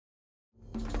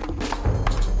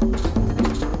It's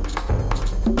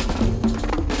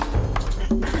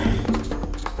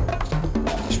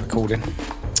recording.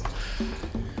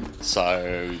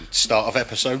 So, start of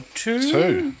episode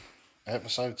 2.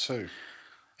 Episode 2.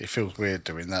 It feels weird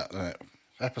doing that, doesn't it?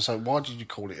 Episode. Why did you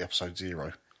call it episode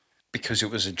 0? Because it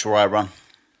was a dry run.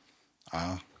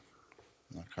 Ah,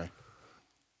 okay.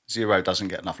 0 doesn't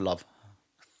get enough love.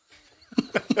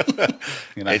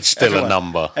 You know, It's still a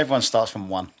number. Everyone starts from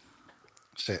 1.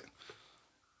 That's it.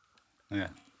 Yeah.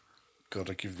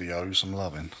 Gotta give the O some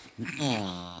loving.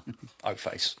 O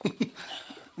face.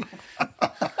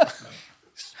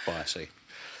 Spicy.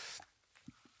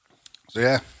 So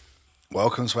yeah,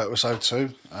 welcome to episode 2.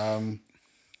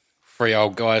 3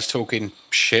 old guys talking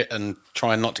shit and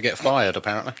trying not to get fired,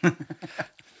 apparently.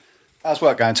 How's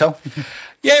work going, Tel?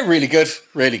 Yeah, really good.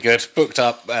 Really good. Booked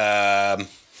up.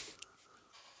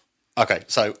 Okay,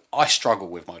 so I struggle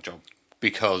with my job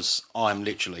because I'm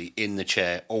literally in the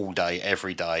chair all day,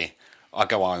 every day. I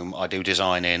go home, I do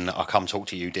designing, I come talk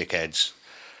to you dickheads.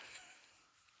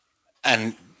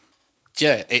 And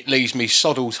yeah, it leaves me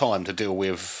sod all time to deal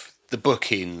with the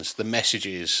bookings, the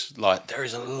messages. Like, there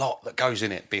is a lot that goes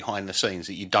in it behind the scenes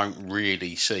that you don't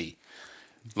really see.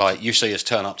 Like, you see us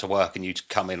turn up to work and you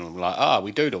come in and like,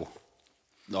 we doodle.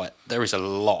 Like, there is a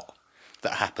lot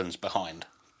that happens behind.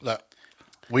 Look,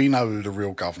 we know who the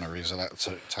real governor is of that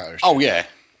tattoo. Oh, yeah.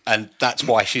 And that's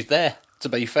why she's there, to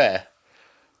be fair.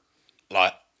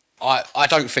 Like, I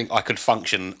don't think I could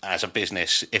function as a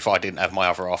business if I didn't have my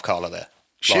other half Carla there.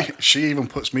 Like, She even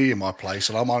puts me in my place,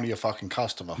 and I'm only a fucking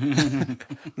customer.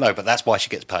 no, but that's why she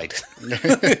gets paid.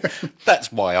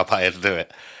 That's why I pay her to do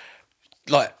it.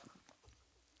 Like,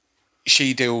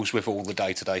 she deals with all the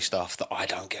day-to-day stuff that I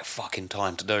don't get fucking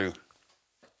time to do.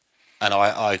 And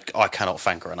I cannot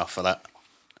thank her enough for that.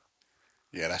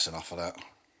 Yeah, that's enough of that.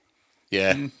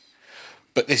 Yeah.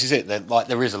 But this is it.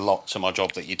 There is a lot to my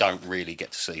job that you don't really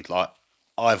get to see. Like,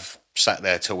 I've sat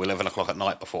there till 11 o'clock at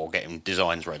night before getting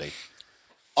designs ready.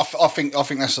 I think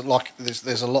that's like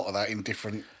there's a lot of that in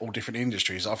all different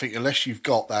industries. I think unless you've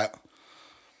got that,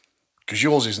 because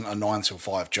yours isn't a 9 till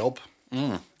 5 job.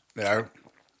 You know,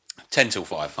 10 till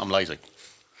 5. I'm lazy.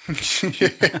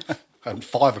 and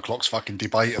 5 o'clock's fucking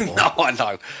debatable. No, I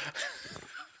know.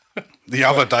 The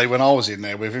other day when I was in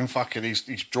there with him, fucking,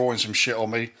 he's drawing some shit on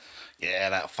me. Yeah,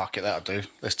 that'll do.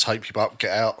 Let's tape you up,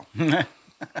 get out.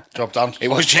 Job done. It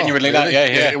was genuinely that,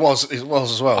 yeah. It was as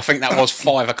well. I think that was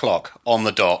 5 o'clock on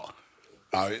the dot.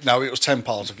 No, it was 10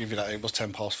 past. I'll give you that. It was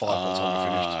 10 past 5 by the time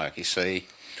we finished. You see. Do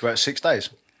you work 6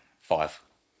 days? 5.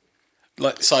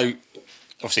 Like, so,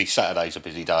 obviously, Saturday's a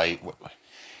busy day.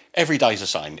 Every day's the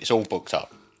same. It's all booked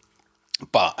up.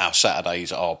 But our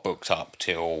Saturdays are booked up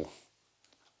till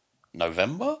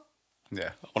November?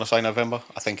 Yeah. I want to say November.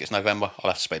 I think it's November.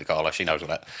 I'll have to speak to Carla. She knows all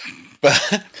that.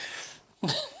 But,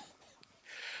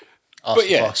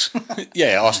 Boss.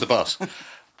 Yeah, ask the boss.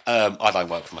 I don't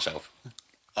work for myself.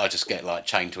 I just get like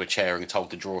chained to a chair and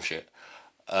told to draw shit.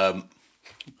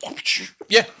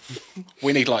 Yeah,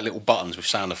 we need like little buttons with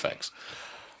sound effects.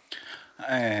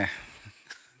 I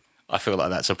feel like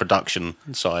that's a production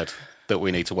side that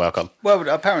we need to work on. Well,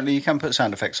 apparently you can put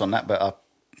sound effects on that, but I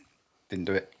didn't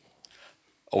do it.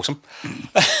 Awesome.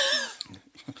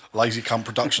 Lazy Cunt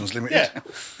Productions Limited.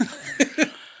 Yeah.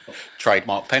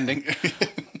 Trademark pending.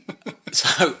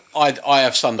 So I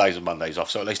have Sundays and Mondays off,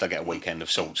 so at least I get a weekend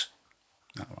of sorts.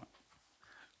 Oh, right.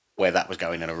 Where that was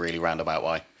going in a really roundabout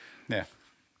way. Yeah.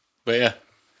 But yeah.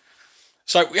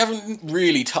 So we haven't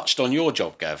really touched on your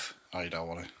job, Gav. Oh, you don't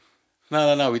want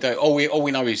to? No, we don't. All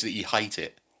we know is that you hate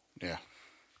it. Yeah.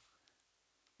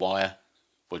 Why?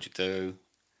 What'd you do?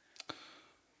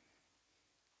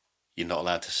 You're not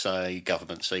allowed to say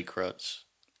government secrets.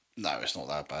 No, it's not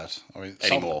that bad. I mean,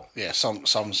 Anymore. Some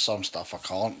stuff I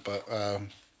can't, but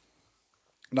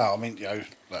no, I mean, you know,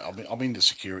 I'm in the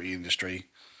security industry,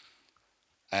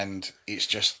 and it's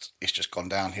just gone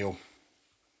downhill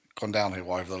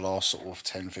over the last sort of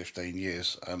 10, 15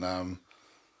 years, and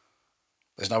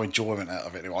there's no enjoyment out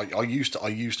of it. I used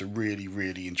to really,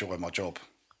 really enjoy my job.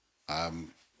 You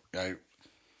know,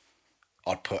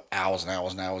 I'd put hours and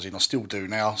hours and hours in. I still do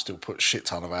now. Still put a shit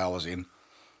ton of hours in,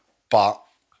 but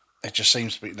it just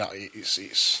seems to be no.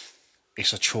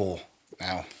 It's a chore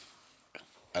now,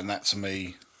 and that to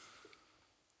me,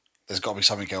 there's got to be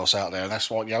something else out there, and that's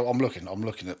why I'm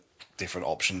looking at different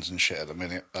options and shit at the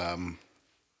minute.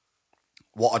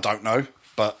 What I don't know,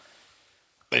 but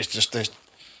there's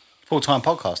Full-time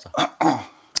podcaster.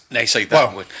 They say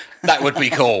that would be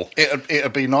cool.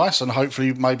 It'd be nice, and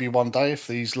hopefully maybe one day if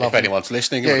these lovely... If anyone's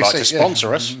listening and would like to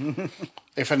sponsor us.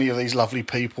 If any of these lovely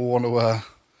people want to...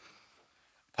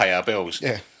 pay our bills.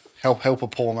 Yeah. help a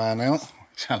poor man out.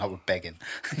 Sound like we're begging.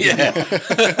 Yeah.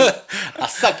 I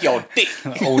suck your dick.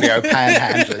 Audio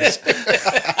panhandlers.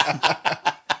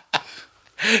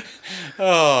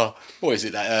 Oh, what is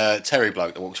it? That Terry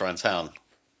bloke that walks around town.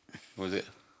 What is it?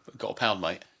 Got a pound,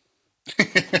 mate.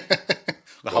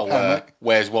 The whole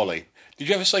Where's Wally? Did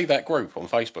you ever see that group on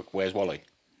Facebook? Where's Wally?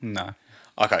 No.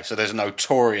 Okay, so there's a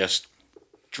notorious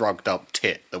drugged up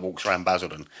tit that walks around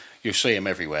Basildon. You see him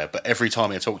everywhere, but every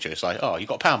time he talks to you, it's like, "Oh, you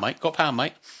got a pound, mate? Got a pound,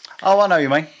 mate?" Oh, I know you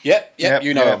mean. Yep,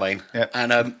 you know what I mean. Yep.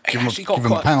 And he actually got Give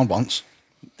him a quite. pound once.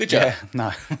 Did you? Yeah,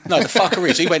 no. No, the fucker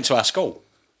is. He went to our school.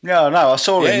 No, I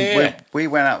saw him. Yeah. We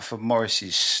went out for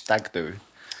Morris's stag do,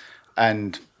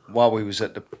 and while we was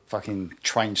at the fucking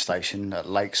train station at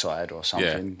Lakeside or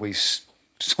something, we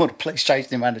saw the police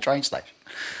chasing him around the train station.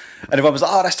 And everyone was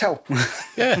like, "Oh, that's Tell."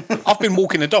 Yeah, I've been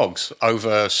walking the dogs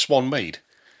over Swan Mead.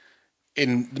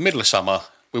 In the middle of summer,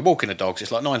 we're walking the dogs.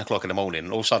 It's like 9 o'clock in the morning,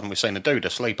 and all of a sudden we've seen a dude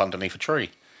asleep underneath a tree,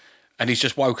 and he's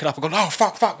just woken up and gone, "Oh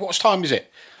fuck! What time is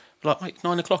it?" I'm like, "Mate,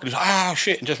 9 o'clock." And he's like, "Oh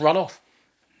shit!" and just run off.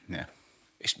 Yeah.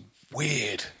 It's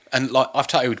weird. And like I've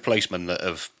tattooed policemen that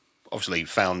have obviously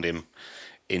found him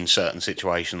in certain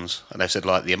situations, and they've said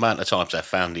like the amount of times they've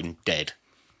found him dead,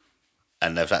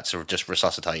 and they've had to just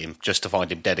resuscitate him just to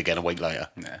find him dead again a week later.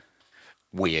 Yeah.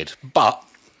 Weird, but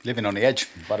Living on the edge,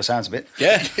 by the sounds of it.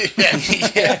 yeah,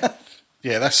 yeah.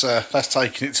 Yeah, that's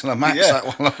taking it to the max. Yeah.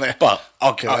 That one there. But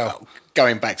hell.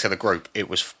 going back to the group, it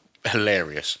was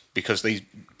hilarious because these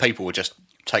people would just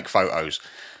take photos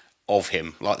of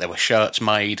him. Like there were shirts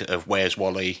made of Where's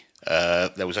Wally.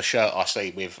 There was a shirt I see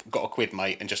with "Got a quid,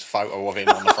 mate," and just a photo of him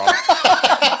on the front.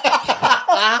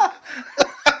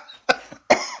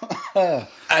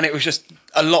 And it was just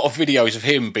a lot of videos of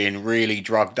him being really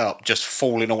drugged up, just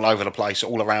falling all over the place,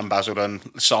 all around Basildon,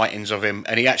 sightings of him,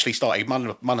 and he actually started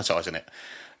monetising it.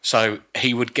 So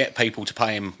he would get people to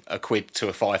pay him a quid to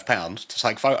a £5 to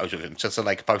take photos of him, so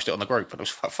they could post it on the group. And it was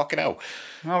fucking hell.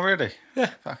 Oh, really?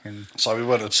 Yeah. Fucking. So we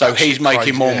went. So he's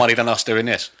making more money than us doing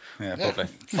this. Yeah, Yeah, probably.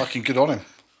 fucking good on him.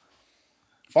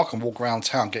 If I can walk around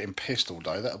town getting pissed all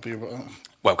day, that'll be.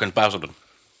 Welcome to Basildon.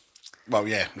 Well,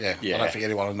 yeah. I Yeah. don't think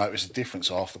anyone will notice the difference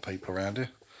half the people around here.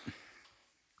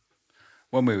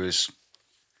 When we was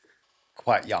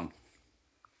quite young,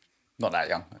 not that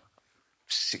young,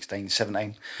 16,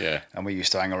 17, Yeah. and we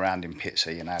used to hang around in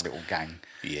Pitsea in our little gang,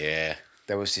 Yeah.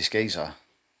 there was this geezer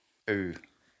who,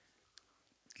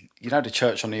 you know, the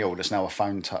church on the hill, there's now a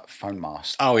phone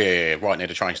mast. Oh, yeah, right near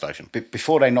the train station.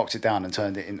 Before they knocked it down and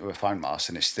turned it into a phone mast,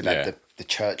 and it still Yeah. had the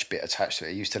church bit attached to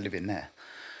it, he used to live in there.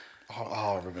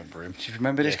 Oh, I remember him. Do you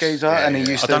remember this Yes. geezer? Yeah, And he yeah.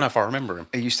 used I to, don't know if I remember him.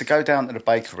 he used to go down to the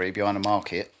bakery behind the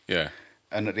market, Yeah.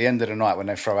 and at the end of the night, when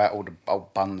they throw out all the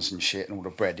old buns and shit and all the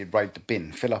bread, he'd raid the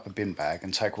bin, fill up a bin bag,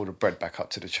 and take all the bread back up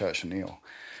to the church on the hill.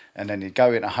 And then he'd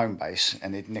go in a home base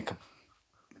and he'd nick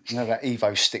that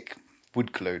Evo stick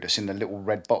wood glue that's in the little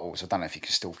red bottles. I don't know if you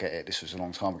can still get it. This was a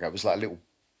long time ago. It was like a little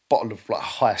bottle of like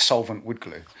high solvent wood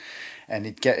glue, and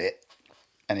he'd get it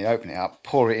and he'd open it up,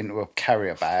 pour it into a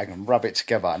carrier bag, and rub it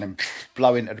together, and then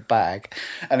blow into the bag,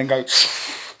 and then go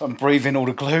and breathe in all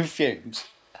the glue fumes.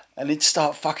 And he'd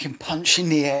start fucking punching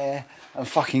the air and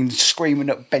fucking screaming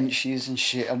at benches and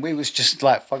shit. And we was just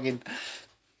like fucking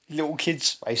little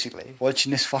kids, basically,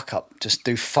 watching this fuck up just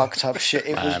do fucked up shit.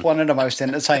 It was one of the most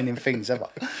entertaining things ever.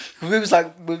 We was like,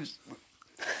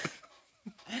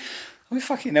 we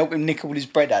fucking helped him nick all his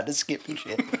bread out of the skip and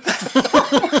shit.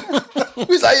 We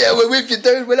was like, yeah, we're with you,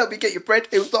 dude. We'll help you get your bread.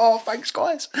 He was like, oh, thanks,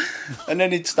 guys. And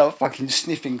then he'd start fucking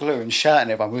sniffing glue and shouting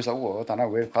at everyone. We was like, well, I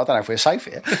don't know if we're safe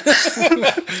here.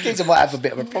 Kids might have a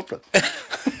bit of a problem.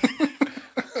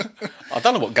 I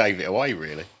don't know what gave it away,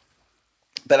 really.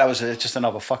 But that was just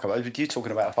another fuck up. You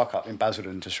talking about a fuck up in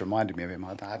Basildon just reminded me of him. I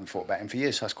haven't thought about him for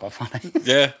years, so that's quite funny.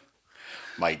 Yeah.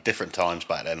 Mate, different times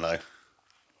back then, though.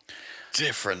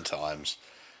 Different times.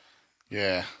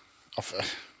 Yeah.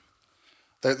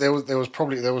 There was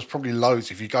probably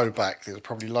loads. If you go back, there was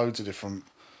probably loads of different,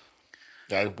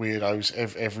 weirdos.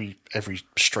 Every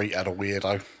street had a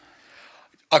weirdo.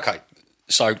 Okay,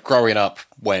 so growing up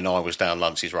when I was down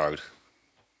Luncey's Road,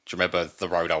 do you remember the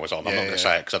road I was on? I'm not going to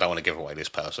say it because I don't want to give away this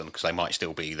person because they might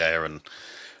still be there.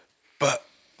 But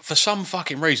for some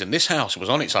fucking reason, this house was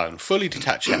on its own, fully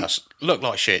detached house. Looked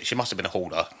like shit. She must have been a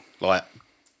hoarder. Like,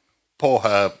 poor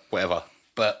her, whatever.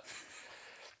 But...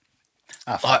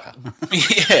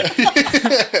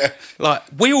 yeah. Like,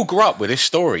 we all grew up with this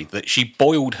story that she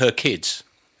boiled her kids.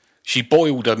 She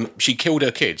boiled them, she killed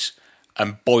her kids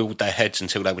and boiled their heads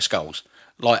until they were skulls.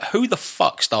 Like, who the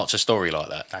fuck starts a story like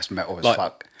that? That's metal as Like,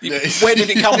 fuck. where did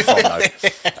it come from,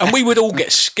 though? And we would all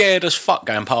get scared as fuck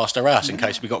going past our house in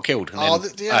case we got killed, and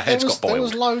then our heads got boiled. There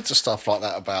was loads of stuff like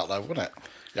that about, though, wasn't it?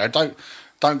 You know,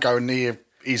 don't go near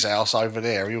his house over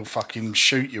there. He'll fucking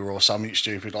shoot you or something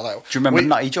stupid like that. Do you remember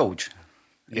Nutty George?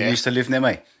 Yeah. He used to live near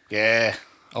me. Yeah,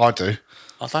 I do.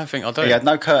 I don't think I do. He had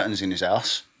no curtains in his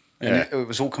house. And Yeah. it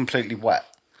was all completely wet.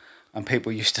 And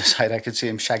people used to say they could see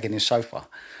him shagging his sofa.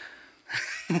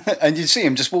 And you'd see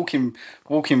him just walking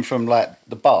from like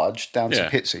the barge down to Yeah.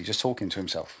 Pitsy, just talking to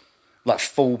himself. Like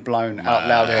full blown out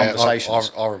loud Yeah,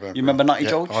 conversations. I remember. You remember Nutty Yeah,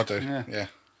 George? I do. Yeah. Yeah.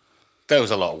 There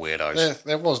was a lot of weirdos.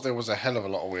 There was a hell of a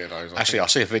lot of weirdos. Actually, I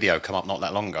see a video come up not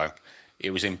that long ago.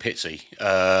 It was in Pitsy,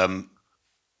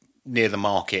 near the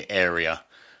market area,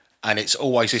 and it's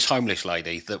always this homeless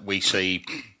lady that we see,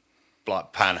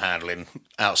 like panhandling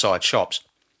outside shops.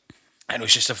 And it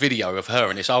was just a video of her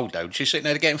and this old dude. She's sitting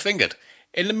there getting fingered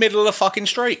in the middle of the fucking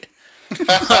street.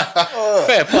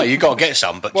 Fair play, you got to get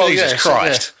some, but Well, Jesus yeah,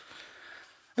 Christ.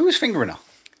 Who was fingering her?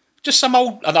 Just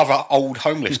another old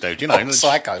homeless dude, you know.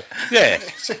 Psycho. Yeah,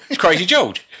 it's Crazy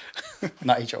George.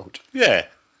 Nutty George. Yeah.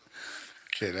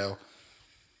 Shit hell.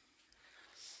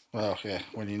 Well, yeah,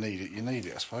 when you need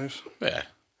it, I suppose. Yeah.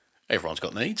 Everyone's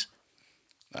got needs.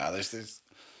 No, there's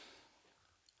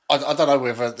I don't know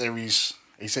whether there is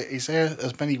there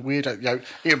as many weirdo? You know,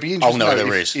 it'd be interesting. Oh, no, to know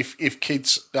there if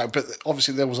kids. No, but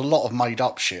obviously there was a lot of made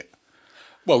up shit.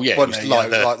 Well, yeah, Wasn't it was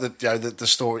there? like the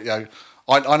story. You know,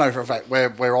 I know for a fact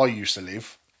where I used to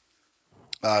live.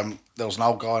 There was an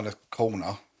old guy in a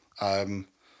corner.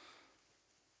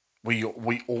 We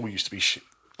all used to be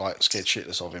scared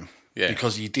shitless of him. Yeah.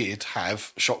 Because he did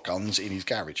have shotguns in his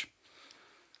garage.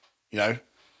 You know,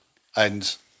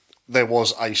 and there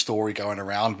was a story going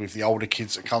around with the older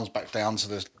kids that comes back down to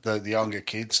the younger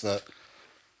kids that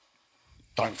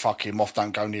don't fuck him off,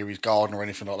 don't go near his garden or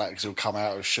anything like that because he'll come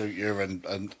out and shoot you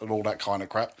and all that kind of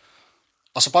crap.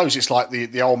 I suppose it's like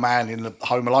the old man in the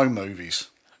Home Alone movies.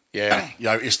 yeah. You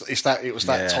know, it was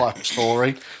that type of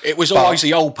story. It was always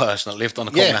the old person that lived on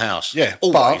the corner house. Yeah,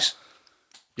 always.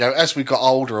 You know, as we got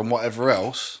older and whatever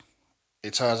else,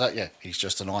 it turns out, he's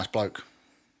just a nice bloke.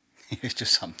 He's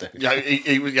just something. You know,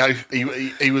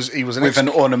 he was an With an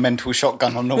ornamental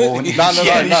shotgun on the wall. And No.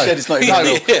 He said it's not even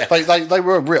real. Yeah. They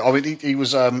were real. I mean, he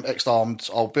was ex-armed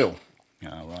Old Bill.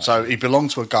 Oh, right. So he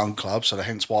belonged to a gun club, so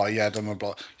hence why he had them. And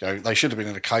you know, they should have been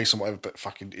in a case and whatever, but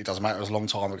fucking, it doesn't matter. It was a long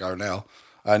time ago now,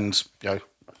 and you know,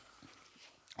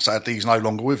 sadly he's no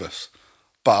longer with us.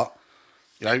 But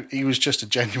you know, he was just a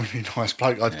genuinely nice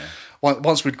bloke.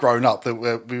 Once we'd grown up, that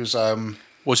we was.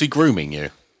 Was he grooming you?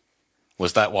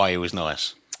 Was that why he was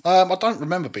nice? I don't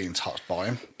remember being touched by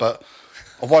him, but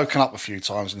I've woken up a few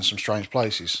times in some strange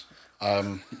places.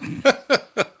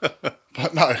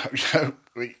 But no, you know,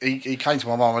 he came to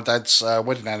my mum and dad's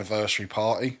wedding anniversary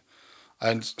party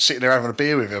and sitting there having a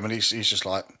beer with him, and he's just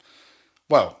like,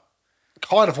 well,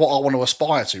 kind of what I want to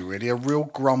aspire to, really, a real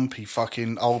grumpy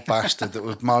fucking old bastard that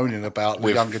was moaning about the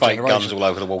With younger fake generation. guns all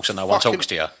over the wall so no one Fucking- talks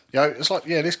to you. You know, it's like,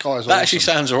 this guy's That awesome. actually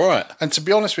sounds all right. And to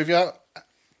be honest with you,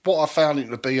 what I found him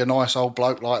to be a nice old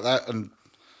bloke like that, and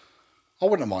I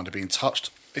wouldn't mind being touched.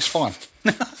 It's fine.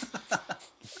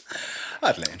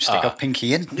 I'd let him stick a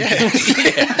pinky in.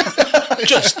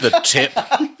 Just the tip.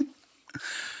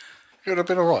 It would have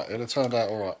been all right. It would have turned out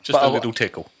all right. Just But a little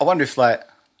tickle. I wonder if like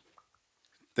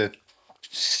the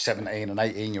 17 and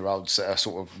 18-year-olds that are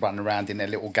sort of running around in their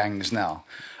little gangs now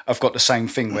have got the same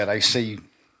thing where they see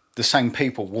the same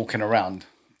people walking around,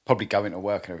 probably going to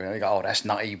work and everything. They go, oh, that's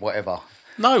nutty, whatever.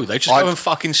 No, they just go and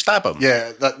fucking stab them.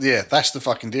 Yeah, that's the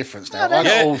fucking difference now. They're I-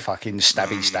 not all fucking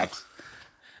stabby stab.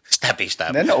 Stabby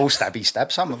stab. They're not all stabby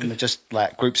stab. Some of them are just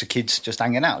like groups of kids just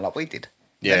hanging out like we did.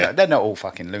 Yeah. They're not all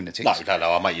fucking lunatics. No,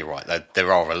 I'll make you right.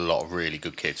 There are a lot of really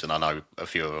good kids, and I know a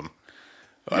few of them.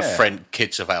 Yeah.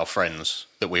 Kids of our friends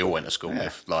that we all went to school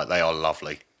with. Like, they are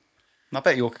lovely. And I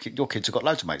bet your kids have got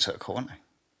loads of mates that are cool, haven't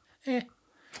they? Yeah.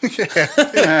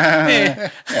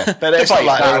 But it's not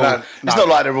like no, it's not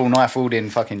like they're all knife-wielding in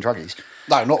fucking druggies.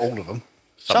 No, not all of them.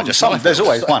 Some, there's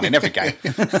always one in every game.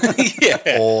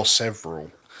 Yeah. Or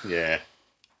several. Yeah.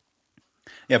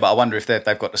 Yeah, but I wonder if they've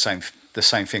got the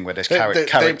same thing where there's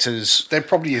characters There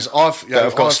probably is. I've that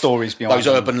have got stories behind Those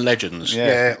them. urban legends.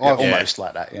 Yeah, almost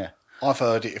like that. Yeah, I've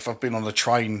heard it if I've been on the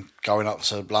train going up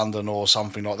to London or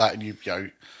something like that, and you know,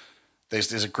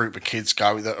 there's a group of kids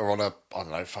that are on a, I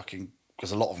don't know, fucking,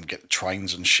 because a lot of them get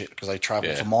trains and shit because they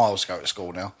travel for miles to go to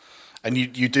school now. And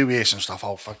you do hear some stuff.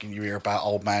 Oh, fucking, you hear about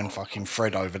old man fucking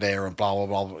Fred over there and blah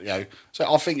blah blah. You know,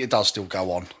 so I think it does still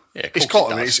go on. Yeah, of it's course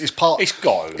got it to. does. It's part. It's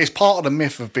got to. It's part of the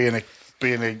myth of being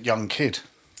a young kid.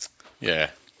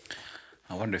 Yeah.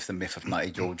 I wonder if the myth of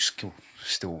Nutty George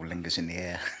still lingers in the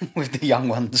air with the young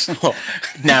ones.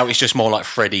 Now it's just more like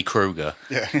Freddy Krueger.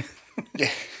 Yeah.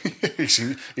 Yeah.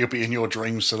 He'll be in your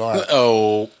dreams tonight.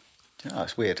 Oh. Oh,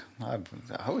 it's weird. I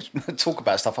always talk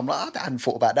about stuff. I'm like, I hadn't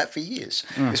thought about that for years.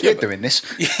 It's weird doing this.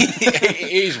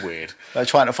 It is weird. Like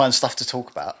trying to find stuff to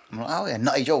talk about. I'm like, oh yeah,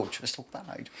 Nutty George. Let's talk about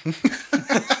Nutty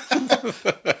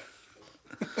George.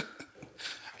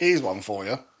 Here's one for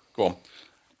you. Go on.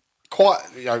 Quite,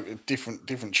 a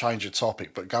different change of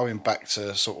topic, but going back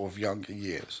to sort of younger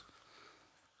years.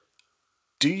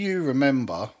 Do you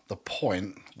remember the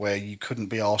point where you couldn't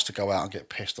be asked to go out and get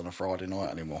pissed on a Friday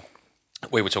night anymore?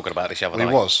 We were talking about this the other It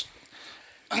night. was.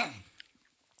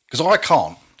 Because I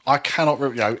cannot,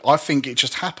 I think it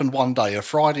just happened one day. A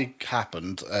Friday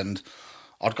happened, and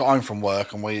I'd got home from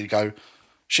work, and we'd go,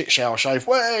 shit, shower, shave,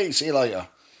 way, see you later.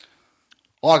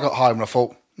 I got home and I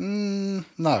thought, no,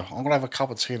 I'm going to have a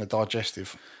cup of tea and a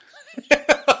digestive.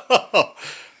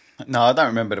 No, I don't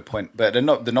remember the point, but the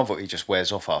novelty just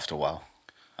wears off after a while.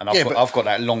 And I've got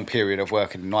that long period of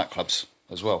working in nightclubs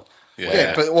as well.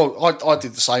 Yeah, but I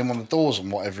did the same on the doors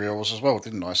and whatever it was as well,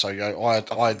 didn't I? So I had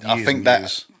years I think and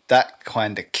years. that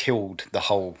kind of killed the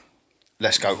whole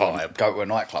let's go to a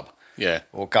nightclub. Yeah.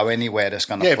 Or go anywhere that's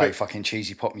going to play fucking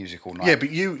cheesy pop music all night. Yeah, but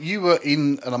you were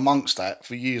in and amongst that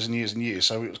for years and years and years.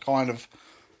 So it was kind of,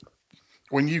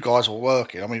 when you guys were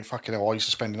working, I mean, fucking hell, I used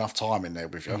to spend enough time in there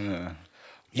with you. Yeah.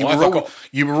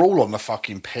 You were all on the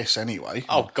fucking piss anyway.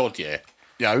 Oh, God, yeah.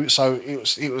 So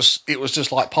it was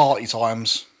just like party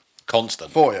times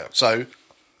Constant. for you. So,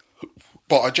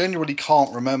 but I genuinely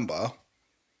can't remember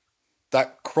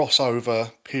that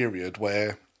crossover period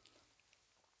where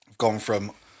I've gone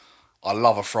from I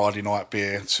love a Friday night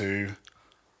beer to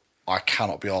I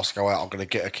cannot be asked to go out. I'm going to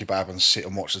get a kebab and sit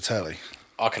and watch the telly.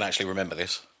 I can actually remember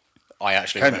this.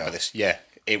 Remember this. Yeah.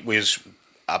 It was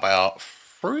about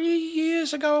 3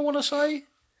 years ago, I want to say.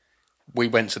 We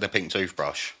went to the Pink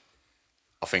Toothbrush.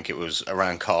 I think it was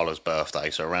around Carla's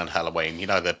birthday, so around Halloween. You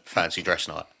know, the fancy dress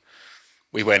night.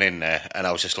 We went in there, and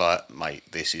I was just like, mate,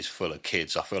 this is full of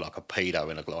kids. I feel like a pedo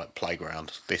in a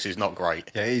playground. This is not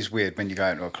great. Yeah, it is weird when you go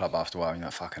into a club after a while and you're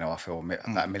like, fucking hell, I feel about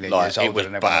a million Like, years it older was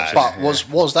than everyone bad. else.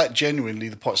 But was that genuinely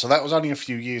the point? So that was only a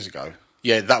few years ago.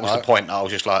 Yeah, that was the point. I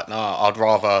was just like, no, I'd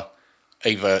rather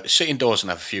either sit indoors and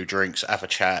have a few drinks, have a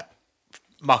chat,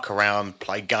 muck around,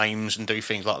 play games and do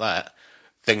things like that,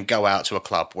 than go out to a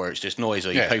club where it's just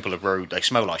noisy, people are rude, they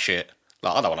smell like shit.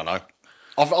 Like, I don't want to know.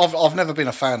 I've never been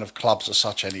a fan of clubs as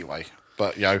such anyway.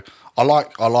 But, I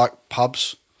like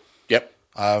pubs. Yep.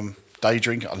 Day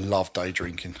drinking. I love day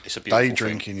drinking. It's a beautiful Day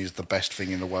drinking is the best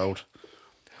thing in the world.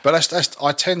 But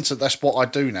that's what I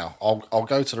do now. I'll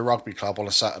go to the rugby club on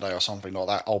a Saturday or something like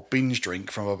that. I'll binge drink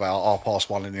from about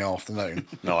 1:30 in the afternoon.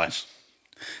 Nice.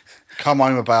 Come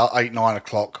home about 8, 9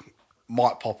 o'clock.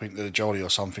 Might pop into the Jolly or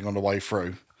something on the way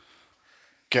through.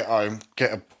 Get home,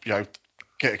 get a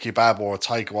kebab or a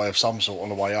takeaway of some sort on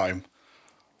the way home.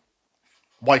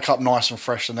 Wake up nice and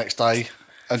fresh the next day,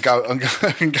 and go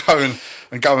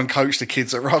and coach the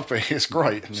kids at rugby. It's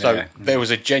great. So there was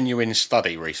a genuine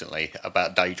study recently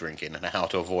about day drinking and how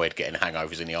to avoid getting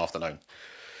hangovers in the afternoon.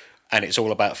 And it's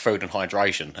all about food and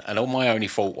hydration. And all my only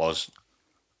thought was,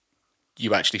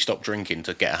 you actually stop drinking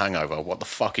to get a hangover. What the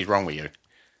fuck is wrong with you?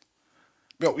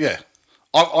 Well, yeah.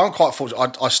 I'm quite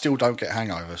fortunate. I still don't get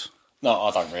hangovers. No,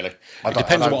 I don't really. It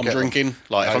depends on what I'm drinking.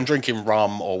 Like, if I'm drinking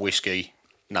rum or whiskey,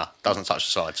 doesn't touch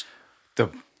the sides.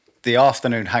 The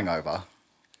afternoon hangover,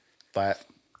 but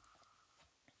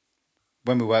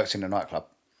when we worked in a nightclub,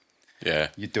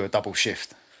 you'd do a double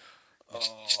shift.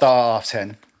 Start at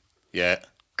 10. Yeah.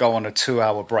 Go on a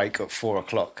 2-hour break at 4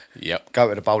 o'clock. Yep. Go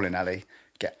to the bowling alley,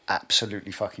 get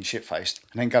absolutely fucking shit-faced,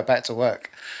 and then go back to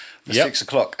work for 6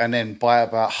 o'clock. And then by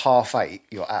about 8:30,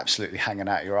 you're absolutely hanging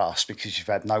out your ass because you've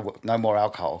had no more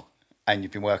alcohol and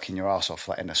you've been working your ass off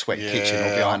like in a sweaty kitchen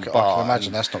or behind the bar. I can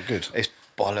imagine that's not good. It's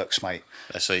bollocks, mate.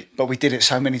 Let's see. But we did it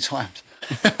so many times.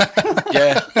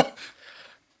 Yeah.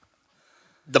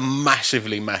 The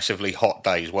massively, massively hot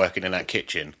days working in that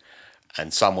kitchen,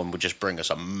 and someone would just bring us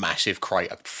a massive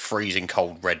crate of freezing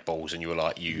cold Red Bulls, and you were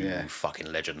like, you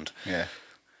fucking legend. Yeah.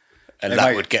 And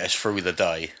that would get us through the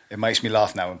day. It makes me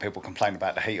laugh now when people complain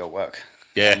about the heat at work.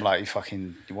 Yeah. I'm like,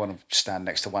 you want to stand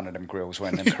next to one of them grills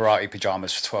wearing them karate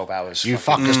pyjamas for 12 hours. You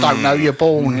fuckers don't know you're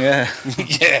born. Yeah.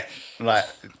 Yeah. Like,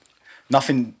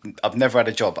 nothing, I've never had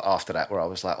a job after that where I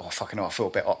was like, oh, fucking hell, I feel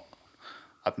a bit hot.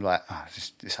 I'm like,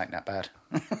 this ain't that bad.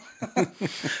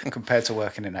 Compared to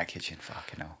working in that kitchen,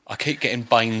 fucking hell. I keep getting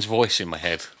Bane's voice in my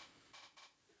head.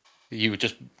 You were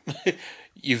just,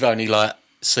 you've only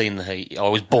seen the heat. I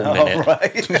was born in it.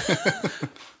 Right.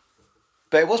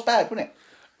 But it was bad, wasn't it?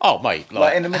 Oh, mate,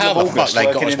 Like in the middle how of the fuck August, they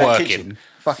got working us in that working? kitchen,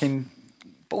 fucking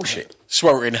bullshit.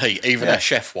 Sweltering heat, even Yeah. our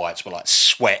chef whites were like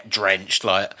sweat drenched.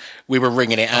 Like we were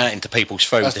wringing it out into people's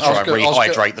food to I was try and gonna- I was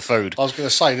rehydrate gonna- the food. I was going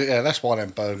to say that, yeah, that's why them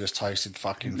burgers tasted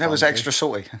fucking That was funky. extra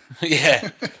salty. Yeah,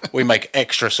 we make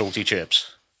extra salty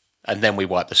chips, and then we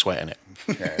wipe the sweat in it.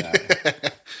 Yeah, no.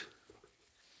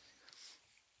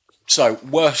 So,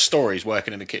 worst stories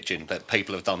working in the kitchen that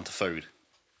people have done to food.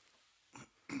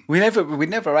 We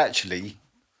never actually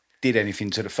did anything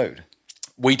to the food.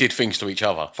 We did things to each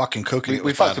other. Fucking cooking.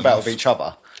 We fucked about with each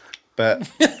other, but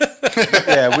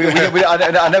yeah,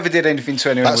 I never did anything to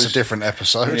anyone. That's who a was, different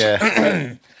episode.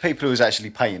 Yeah, people who was actually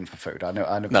paying for food. I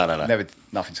never, No. never did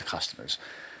nothing to customers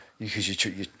because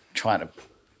you're trying to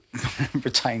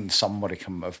retain some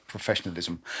modicum of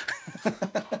professionalism.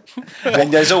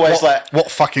 And there's always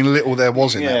What fucking little there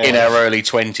was in Yeah. that. In our early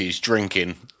 20s,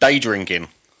 day drinking.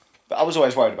 But I was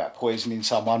always worried about poisoning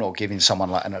someone or giving someone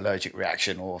like an allergic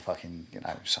reaction or fucking,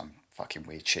 some fucking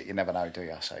weird shit. You never know, do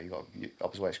you? So I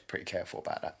was always pretty careful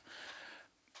about that.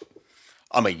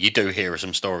 I mean, you do hear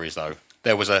some stories, though.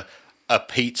 There was a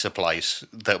pizza place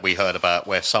that we heard about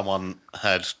where someone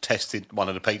had tested one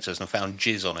of the pizzas and found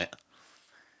jizz on it.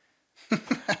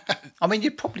 I mean,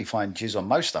 you'd probably find jizz on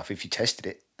most stuff if you tested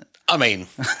it. I mean,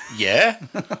 yeah.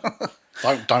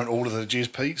 Don't order the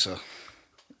jizz pizza.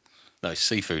 No, it's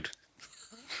seafood.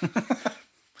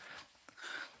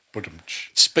 Ba-dum-tsh.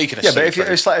 Speaking of Yeah, but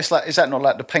seafood, it's like, is that not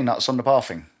like the peanuts on the bar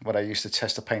thing where they used to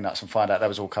test the peanuts and find out that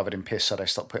was all covered in piss, so they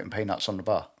stopped putting peanuts on the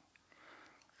bar?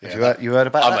 Yeah, You heard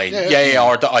about that? I mean, yeah,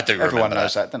 I do Everyone remember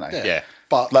knows that. that, don't they? Yeah.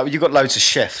 But Like, you've got loads of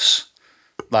chefs.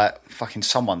 Like, fucking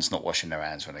someone's not washing their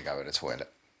hands when they go to the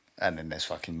toilet. And then there's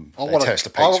fucking... I they test the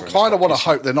pizza. kind and of it's got want to piss.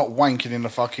 hope they're not wanking in the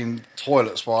fucking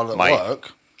toilets while at Mate.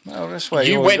 work. Well, that's why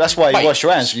You you, went- that's why you mate, wash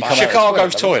your hands when you come out of the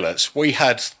Chicago's toilet, toilets, we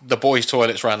had the boys'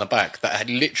 toilets around the back that had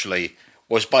literally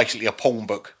was basically a porn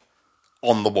book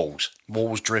on the walls.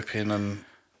 Walls dripping and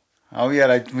Oh,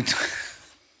 yeah.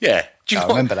 Yeah. Do you I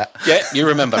remember that. Yeah, you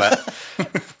remember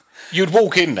that. You'd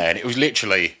walk in there and it was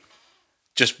literally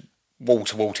just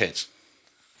wall-to-wall tits.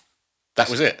 That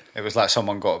was it. It was like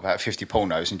someone got about 50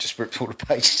 pornos and just ripped all the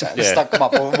pages out and Yeah. stuck them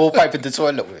up and wallpapered the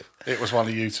toilet with it. it was one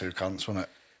of you two cunts, wasn't it?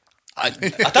 I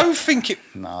don't think it...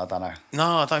 No, I don't know. No,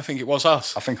 I don't think it was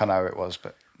us. I think I know who it was,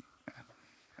 but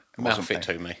it Mouth wasn't fit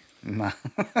me. to me. No.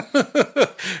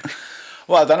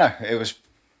 Well, I don't know. It was...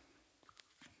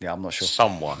 Yeah, I'm not sure.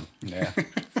 Someone. Yeah.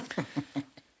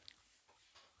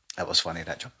 That was funny,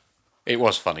 that job. It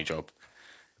was a funny job.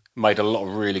 Made a lot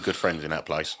of really good friends in that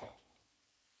place.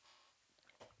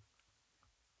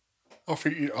 I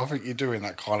think you're doing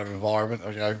that kind of environment.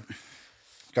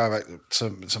 Going back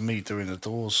to me doing the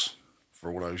doors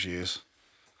for all those years.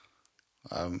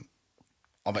 I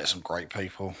met some great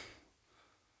people,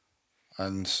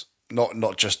 and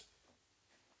not just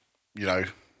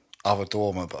other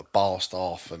doormen, but bar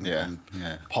staff and, Yeah, and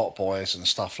yeah. pot boys and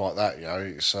stuff like that.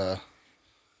 It's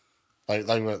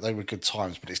they were good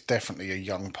times, but it's definitely a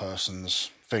young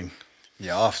person's thing.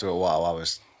 Yeah, after a while, I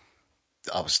was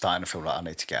starting to feel like I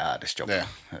need to get out of this job. Yeah.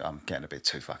 I'm getting a bit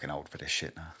too fucking old for this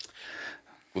shit now.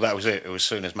 Well, that was it. It was as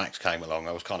soon as Max came along,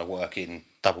 I was kind of working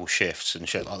double shifts and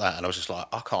shit like that, and I was just like,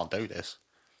 I can't do this.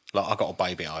 Like, I got a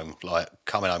baby at home, like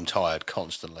coming home tired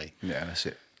constantly, Yeah, that's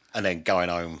it. and then going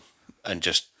home and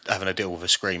just having to deal with a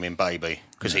screaming baby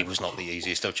because he was not the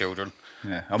easiest of children.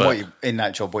 Yeah, and But- in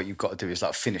that job, what you've got to do is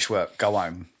like finish work, go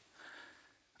home,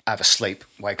 have a sleep,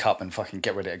 wake up, and fucking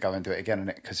get ready to go and do it again,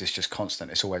 innit? Because it's just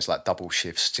constant. It's always like double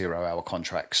shifts, 0-hour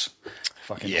contracts,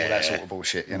 fucking all that Yeah. sort of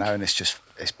bullshit, and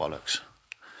it's bollocks.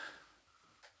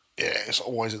 Yeah, it's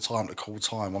always a time to call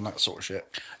time on that sort of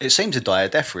shit. It seemed to die a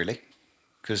death, really,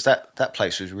 because that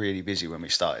place was really busy when we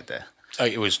started there.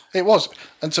 It was It was,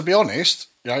 and to be honest,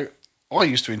 I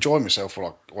used to enjoy myself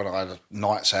when I had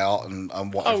nights out and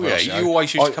whatever. Oh yeah, else, you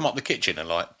always used I- to come up the kitchen and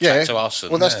like yeah, chat to us.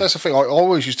 And, well, that's the thing. I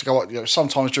always used to go up.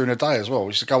 Sometimes during the day as well. We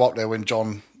used to go up there when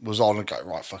John was on and go,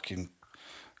 right, fucking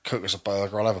cook us a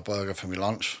burger. I'll have a burger for my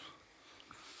lunch.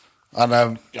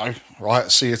 And right,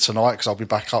 see you tonight because I'll be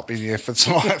back up in here for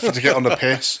tonight to get on the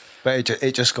piss. But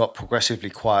it just got progressively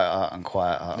quieter and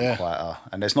quieter and Yeah. quieter,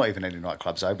 and there's not even any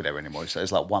nightclubs over there anymore. So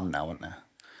there's like one now, isn't there?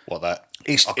 what that?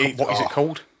 It's- What is it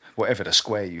called? Whatever the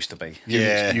square used to be.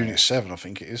 Yeah. Unit 7, I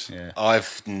think it is. Yeah.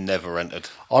 I've never entered.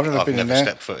 I've never been in there.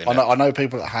 stepped foot in I there. know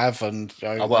people that have, and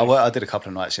I did a couple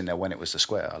of nights in there when it was the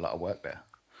square. I worked there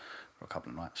for a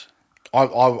couple of nights. I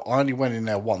only went in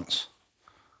there once.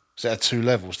 So it had 2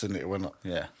 levels, didn't it? It went up.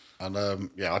 Yeah. And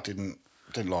I didn't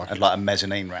like Had it. like a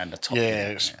mezzanine round the top. Yeah,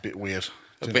 it's a bit weird.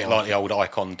 A bit like the old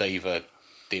Icon Diva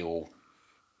deal.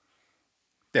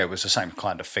 Yeah, it was the same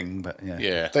kind of thing, but yeah.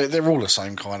 Yeah. They're all the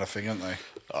same kind of thing, aren't they?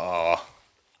 Oh,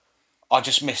 I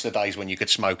just miss the days when you could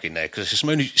smoke in there, because as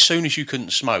soon as you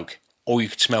couldn't smoke, all you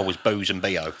could smell was booze and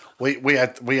BO. We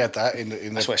had that in the.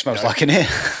 That's what it smells like in here.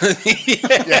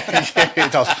 yeah,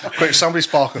 it does. Quick, somebody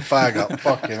spark a fag up.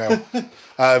 Fucking hell.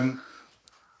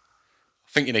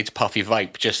 I think you need to puff your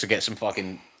vape just to get some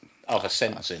fucking other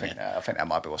scents in it. I think that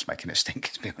might be what's making it stink,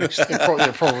 to be honest.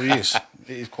 It probably is.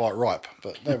 It is quite ripe,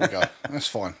 but there we go. That's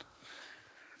fine.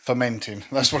 Fermenting.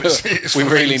 That's what it is. We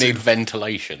really need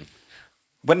ventilation.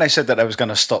 When they said that they was going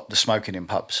to stop the smoking in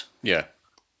pubs, Yeah.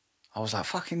 I was like,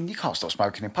 fucking, you can't stop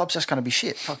smoking in pubs. That's going to be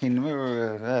shit. Fucking,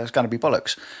 it's going to be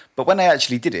bollocks. But when they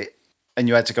actually did it, and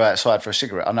you had to go outside for a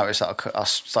cigarette, I noticed that I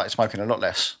started smoking a lot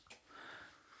less.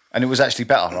 And it was actually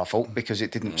better, I thought, because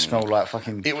it didn't smell like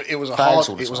fucking. It was a fags hard.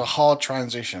 all the It was a time. hard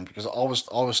transition because I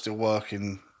was still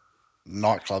working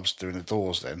nightclubs doing the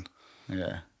doors then,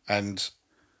 Yeah. and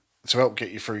to help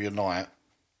get you through your night,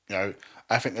 you know,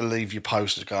 having to leave your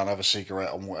post to go and have a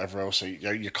cigarette and whatever else. So, you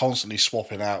know, you're constantly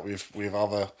swapping out with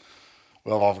other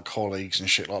colleagues and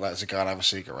shit like that to go and have a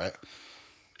cigarette.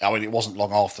 I mean, it wasn't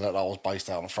long after that I was based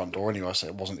out on the front door anyway, so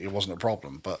it wasn't a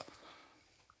problem. But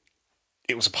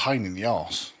it was a pain in the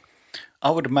arse. I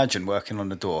would imagine working on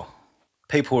the door,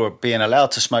 people are being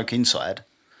allowed to smoke inside,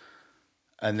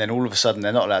 and then all of a sudden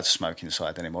they're not allowed to smoke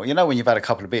inside anymore. You know, when you've had a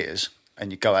couple of beers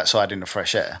and you go outside in the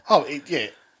fresh air, Yeah.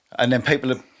 and then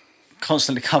people are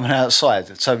constantly coming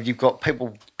outside. So you've got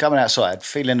people coming outside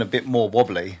feeling a bit more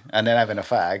wobbly and then having a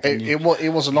fag. And It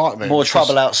was a nightmare. more because-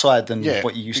 trouble outside than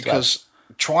what you used to have. Because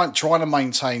trying to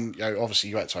maintain, you know, obviously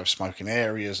you had to have smoking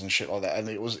areas and shit like that, and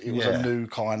it was a new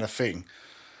kind of thing,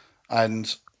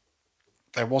 and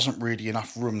there wasn't really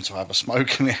enough room to have a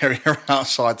smoking area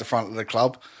outside the front of the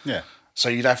club. Yeah. So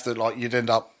you'd have to you'd end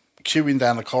up queuing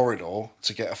down the corridor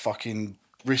to get a fucking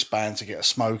wristband to get a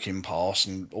smoking pass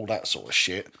and all that sort of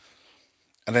shit.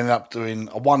 And end up doing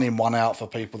a 1 in, 1 out for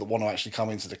people that want to actually come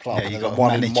into the club, Yeah, and you then a gotta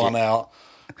 1 in, manage 1 it. out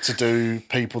to do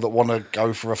people that want to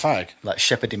go for a fag. Like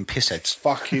shepherding pissheads.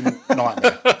 Fucking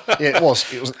nightmare. Yeah, it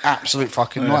was. It was an absolute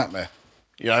fucking nightmare.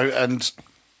 You know, and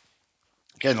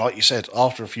again, like you said,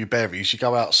 after a few berries, you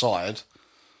go outside,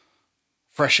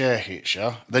 fresh air hits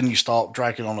you, then you start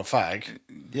dragging on a fag.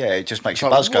 Yeah, it just makes your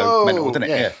like, buzz go whoa, mental, doesn't it?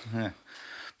 yeah.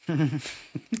 Yeah.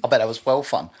 I bet that was well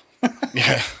fun.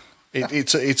 Yeah.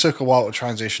 It took a while to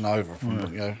transition over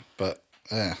from, you know, but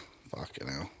yeah, fucking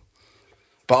hell.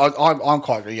 But I'm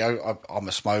quite, you know, I'm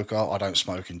a smoker. I don't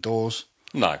smoke indoors.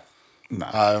 No.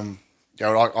 No. You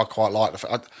know, I quite like the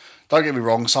fact. Don't get me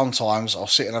wrong. Sometimes I'll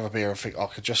sit and have a beer and think I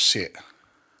could just sit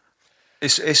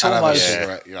It's and have a almost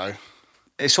cigarette. You know,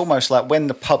 it's almost like when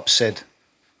the pub said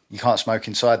you can't smoke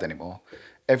inside anymore,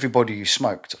 everybody who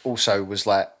smoked also was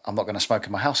like, I'm not going to smoke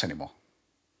in my house anymore.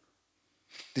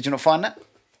 Did you not find that?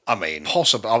 I mean,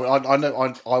 possibly. I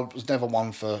know. I was never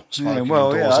one for smoking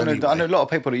well, indoors. I Anyway. know a lot of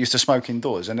people that used to smoke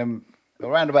indoors, and then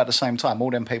around about the same time, all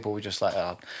them people were just like,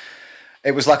 oh.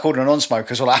 It was like all the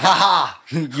non-smokers were like, ha ha,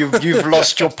 you've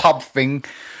lost your pub thing.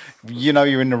 You know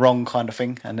you're in the wrong kind of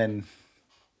thing, and then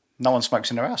no one smokes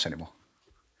in their house anymore.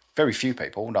 Very few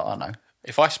people that I know.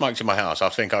 if I smoked in my house, I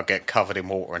think I'd get covered in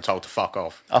water and told to fuck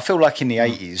off. I feel like in the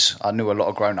 80s, I knew a lot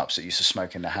of grown-ups that used to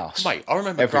smoke in the house. Mate, I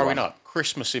remember Everyone. growing up,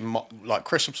 Christmas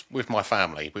with my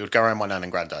family, we would go around my nan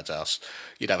and granddad's house.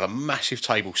 You'd have a massive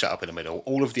table set up in the middle,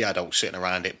 all of the adults sitting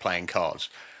around it playing cards,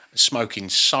 smoking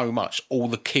so much, all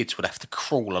the kids would have to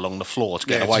crawl along the floor to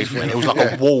get away from it. It was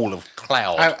like a wall of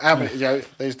cloud. How many, you know,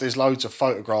 there's loads of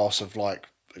photographs of, like,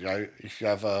 you know, if you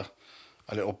have a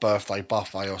little birthday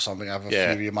buffet or something, have a few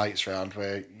of your mates around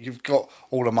where you've got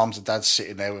all the mums and dads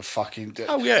sitting there with fucking.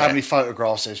 Oh, yeah. How many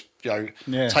photographs there's, you know,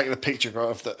 Yeah. taking a picture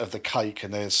of the cake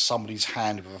and there's somebody's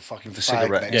hand with a fucking fag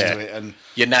cigarette. next Yeah. to it, and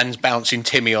Your nan's bouncing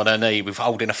Timmy on her knee with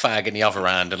holding a fag in the other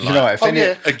hand and You know, like if any,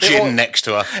 a gin next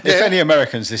to her. if any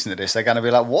Americans listen to this, they're going to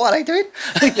be like, what are they doing?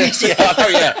 yeah,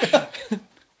 I know,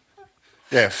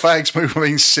 yeah, fags move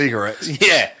means cigarettes.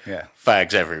 yeah. Yeah.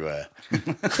 Fags everywhere.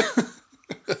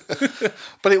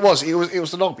 But it was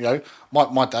the norm, you know.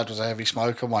 My dad was a heavy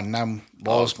smoker. My nan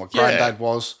was. My granddad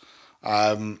was.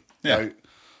 You know,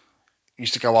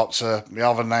 used to go up to my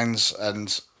other nans,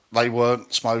 and they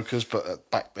weren't smokers, but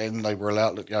back then they were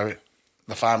allowed. You know,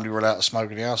 the family were allowed to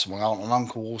smoke in the house. And my aunt and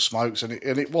uncle all smoked, and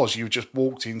it was you just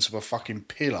walked into a fucking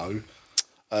pillow.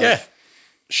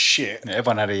 Shit. Yeah,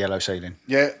 everyone had a yellow ceiling.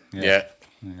 Yeah. Yeah.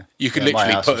 You could Yeah, my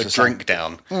literally house put was a the same. drink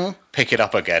down, pick it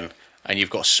up again, and you've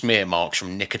got smear marks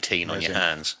from nicotine on your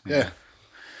hands. Yeah.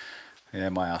 Yeah,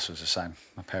 my house was the same.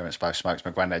 My parents both smoked.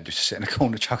 My granddad used to sit in the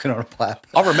corner chucking on a pipe.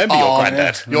 I remember your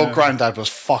granddad. Your granddad was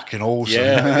fucking awesome.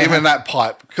 Yeah. Him and that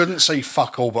pipe. Couldn't see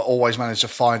fuck all, but always managed to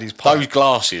find his pipe. Those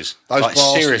glasses. Like,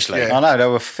 glasses, seriously. yeah. I know, they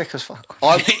were thick as fuck.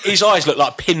 His eyes looked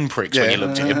like pinpricks when you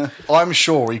looked at him. I'm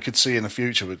sure he could see in the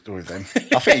future with them.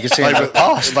 I think you could see it in the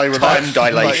past. They were Time that,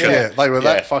 dilation. they were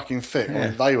Yeah. that fucking thick. I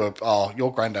mean, they were. Oh,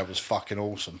 your granddad was fucking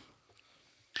awesome.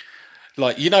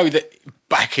 Like, you know that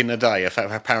back in the day, if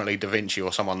apparently Da Vinci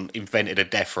or someone invented a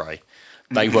death ray,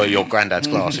 they were your granddad's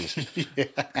glasses.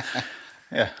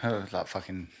 Yeah, I was like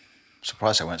fucking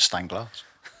surprised they weren't stained glass.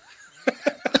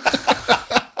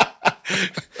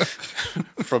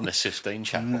 From the Sistine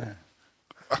Chapel.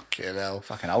 Fucking hell.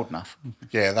 Fucking old enough.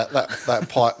 Yeah,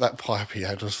 that pipe he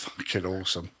had was fucking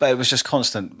awesome. But it was just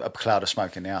constant a cloud of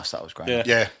smoke in the house. That was great. Yeah.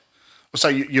 Yeah. Well, so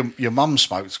your mum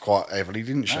smoked quite heavily,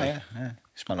 didn't she? Oh, yeah.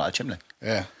 It smelled like a chimney.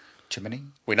 Yeah. Chimney?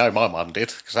 We know my mum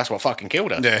did, because that's what fucking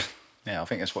killed her. Yeah. Yeah, I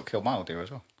think that's what killed my old dear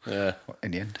as well. Yeah.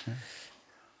 In the end. Yeah.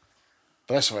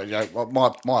 But that's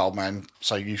what, my old man,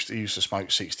 so he used to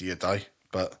smoke 60 a day,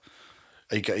 but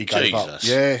he gave up. Jesus.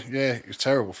 Yeah, it was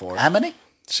terrible for him. How many?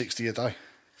 60 a day.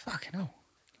 Fucking hell.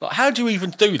 Like, how do you even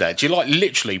do that? Do you like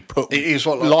literally put It is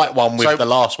what light one with the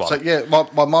last one? So yeah,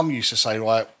 my mum used to say,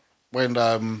 like, when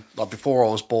like before I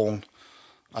was born,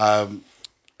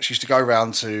 she used to go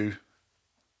round to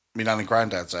my nan and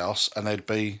granddad's house, and there'd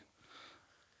be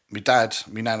my dad,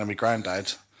 my nan, and my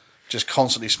granddad just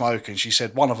constantly smoking. She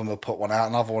said one of them would put one out,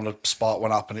 another one would spark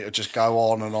one up, and it would just go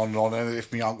on and on and on. And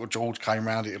if my Uncle George came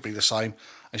round, it would be the same.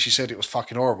 And she said it was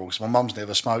fucking horrible because my mum's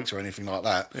never smoked or anything like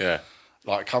that. Yeah.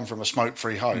 Like, come from a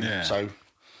smoke-free home. Yeah. So,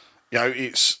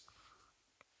 she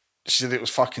said it was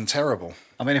fucking terrible.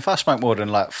 I mean, if I smoke more than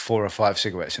like 4 or 5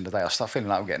 cigarettes in a day, I start feeling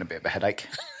like I'm getting a bit of a headache.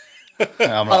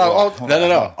 I'm like,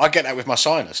 No. I get that with my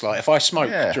sinus. Like, if I smoke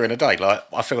Yeah. during the day, like,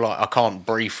 I feel like I can't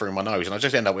breathe through my nose, and I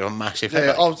just end up with a massive Yeah,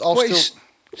 headache. I'll What still... is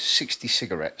 60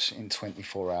 cigarettes in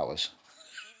 24 hours?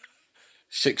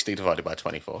 60 divided by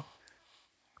 24.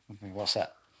 What's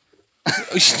that?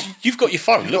 You've got your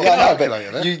phone. Look Yeah, at I that. know,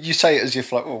 calculator there. You say it as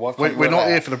if like, well, why can't We're you not work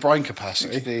here that for the brain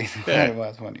capacity. 60 Yeah. divided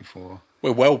by 24.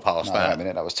 We're well past No, wait a that.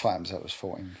 minute, that was times. That was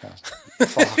 14,000.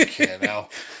 Fucking hell.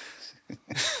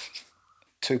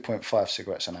 2.5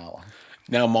 cigarettes an hour.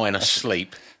 Now mine are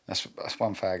sleep. That's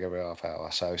one fag every half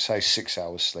hour. So say 6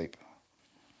 hours sleep.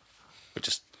 But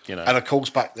just, you know, And of course,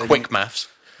 back then... quick maths.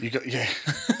 You got, yeah.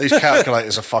 These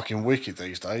calculators are fucking wicked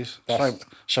these days.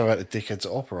 Show out the dickheads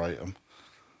that operate them.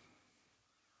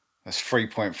 That's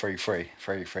 3.33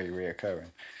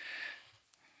 reoccurring.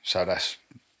 So that's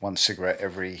one cigarette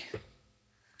every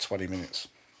 20 minutes.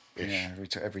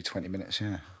 every 20 minutes.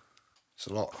 Yeah. It's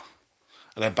a lot.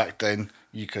 And then back then,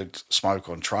 you could smoke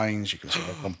on trains, you could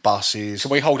smoke on buses.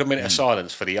 Can we hold a minute of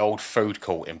silence for the old food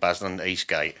court in Basildon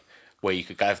Eastgate, where you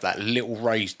could go have that little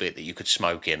raised bit that you could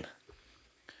smoke in?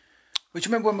 Would you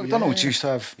remember when McDonald's used to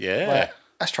have like,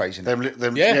 ashtrays in them?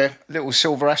 Them, Yeah. Little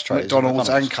silver ashtrays. McDonald's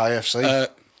and KFC.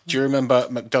 Do you remember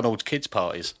McDonald's kids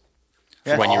parties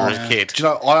Yeah. from when you were Oh, a kid? Do you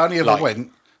know, I only ever Like-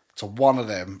 went to one of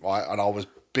them, right, and I was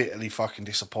bitterly fucking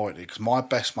disappointed because my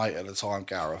best mate at the time,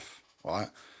 Gareth, right,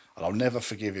 and I'll never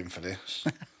forgive him for this.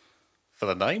 For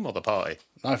the name or the party?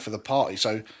 No, for the party.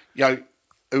 So,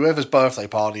 whoever's birthday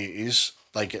party it is,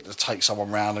 they get to take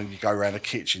someone round and you go around the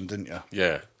kitchen, didn't you?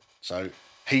 Yeah. So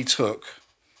he took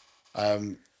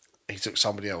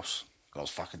somebody else. I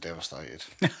was fucking devastated.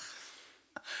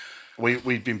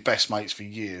 We'd been best mates for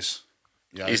years.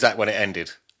 Is that when it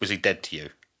ended? Was he dead to you?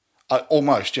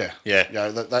 Almost, yeah. Yeah.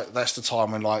 That's the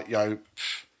time when, like,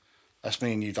 that's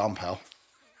me and you done, pal.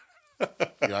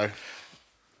 No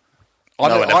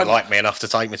one ever liked me enough to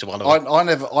take me to one of them.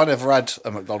 I never had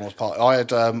a McDonald's party. I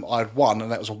had one,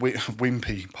 and that was a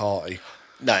wimpy party.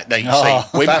 No, you see, That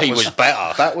Wimpy was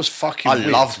better. That was fucking. I weird.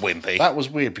 loved Wimpy. That was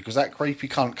weird because that creepy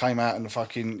cunt came out and the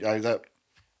fucking that.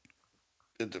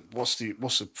 What's the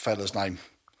fella's name?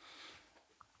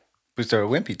 Was there a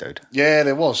wimpy dude? Yeah,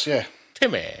 there was. Yeah,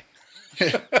 Timmy.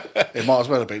 it might as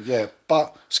well have been. Yeah,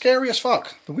 but scary as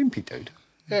fuck. The wimpy dude?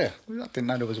 Yeah, I didn't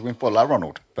know there was a wimpy. Well, like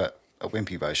Ronald, but a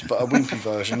wimpy version. but a wimpy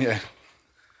version. Yeah,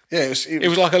 yeah. It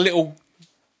was like a little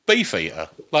beef eater,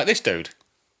 like this dude.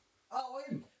 Oh,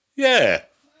 him. Yeah.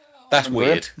 That's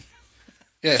weird.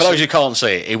 Yeah, For those who can't see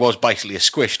it, he was basically a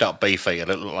squished up beef eater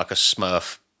that looked like a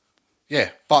Smurf. yeah,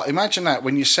 but imagine that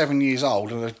when you're 7 years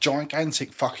old and a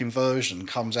gigantic fucking version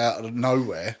comes out of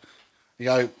nowhere. You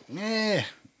go, yeah.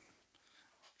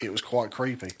 It was quite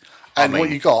creepy. And what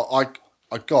you got,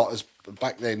 I got as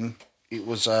back then. It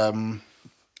was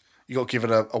you got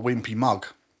given a wimpy mug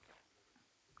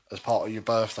as part of your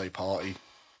birthday party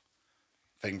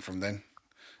thing. From then,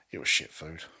 It was shit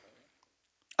food.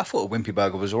 I thought a Wimpy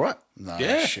burger was all right. No,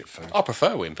 Yeah, shit food. I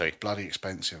prefer Wimpy. Bloody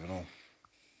expensive and all.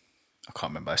 I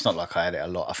can't remember. It's not like I had it a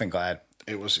lot. I think I had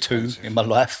It was 2 expensive. in my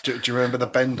life. Do you remember the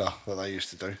bender that they used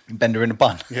to do? Bender in a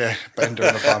bun. Yeah, bender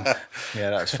in a bun. Yeah,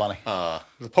 that was funny.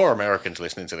 The poor Americans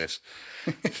listening to this.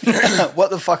 What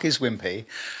the fuck is Wimpy?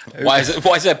 Why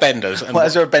is there benders? And Why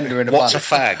is there a bender in a what's bun?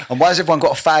 a fag? And why has everyone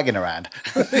got a fag in their hand?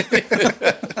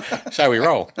 Shall we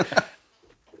roll?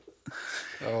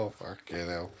 Oh, fucking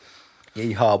hell.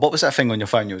 Yeehaw. What was that thing on your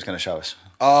phone you was going to show us?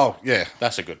 Oh, yeah.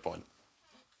 That's a good point.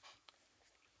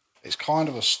 It's kind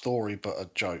of a story, but a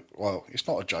joke. Well, it's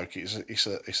not a joke. It's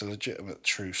a legitimate,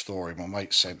 true story. My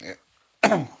mate sent it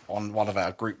on one of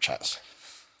our group chats.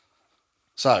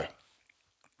 So,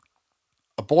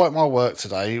 a boy at my work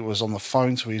today was on the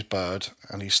phone to his bird,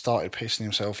 and he started pissing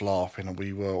himself laughing, and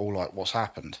we were all like, "What's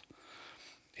happened?"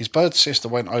 His bird's sister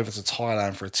went over to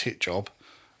Thailand for a tit job,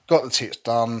 got the tits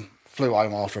done, flew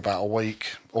home after about a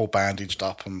week, all bandaged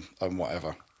up and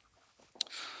whatever.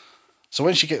 So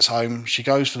when she gets home, she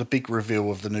goes for the big reveal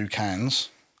of the new cans,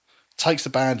 takes the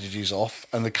bandages off,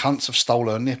 and the cunts have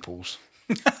stolen her nipples.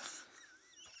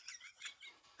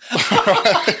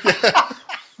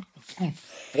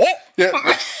 What?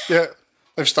 Yeah,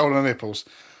 they've stolen her nipples.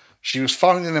 She was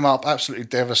phoning them up, absolutely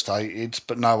devastated,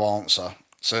 but no answer.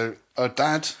 So her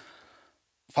dad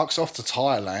fucks off to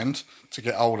Thailand to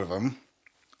get hold of them.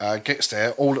 Gets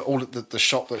there, all the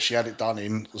shop that she had it done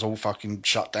in was all fucking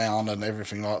shut down and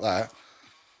everything like that.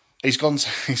 He's gone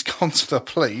to the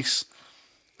police,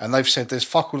 and they've said there's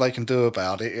fuck all they can do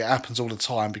about it. It happens all the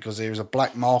time because there is a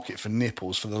black market for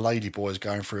nipples for the ladyboys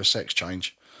going through a sex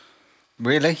change.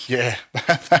 Really? Yeah.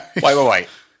 Wait.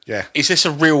 Yeah. Is this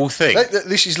a real thing?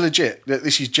 This is legit.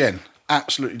 This is Jen.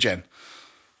 Absolutely Jen.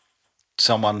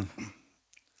 Someone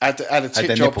Had a tit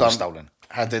their job nipples done. stolen.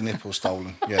 Had their nipples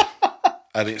stolen. Yeah.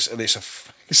 And it's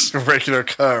a regular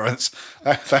occurrence.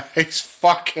 It's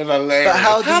fucking hilarious. But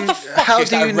how is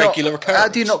that a regular occurrence? How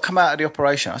do you not come out of the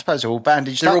operation? I suppose they're all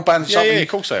bandaged They're up. all bandaged Yeah, up. yeah, You- of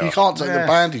course they are. You can't take the Yeah.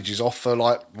 bandages off for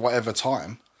like whatever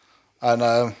time.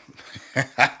 And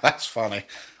that's funny.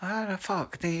 How the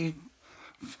fuck do you...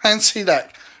 Fancy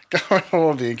that going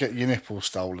on and get your nipples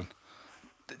stolen.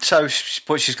 So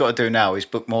what she's got to do now is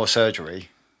book more surgery.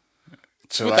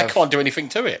 To Well, they have- can't do anything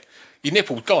to it. Your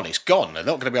nipple's gone. It's gone. They're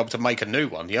not going to be able to make a new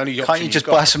one. The only option Can't you just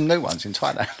you've buy got- some new ones in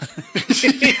Thailand?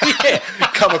 yeah,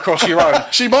 come across your own.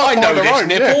 She might I know find her this own.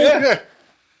 nipple. Yeah.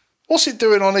 What's it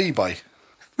doing on eBay?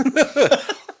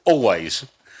 Always.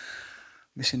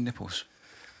 Missing nipples.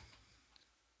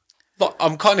 Like,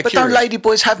 I'm kind of But curious. don't lady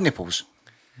boys have nipples?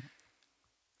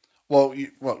 Well,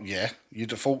 yeah, you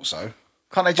default so.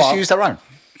 Can't they just But- use their own?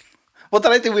 What do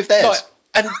they do with theirs? Like,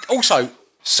 and also,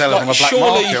 Selling like, on the black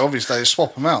surely- market, obviously, they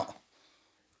swap them out.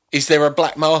 is there a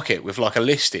black market with like a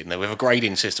listing there with a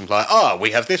grading system? Like,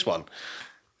 we have this one.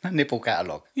 A nipple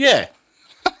catalogue. Yeah.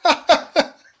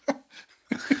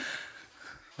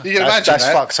 You can imagine That's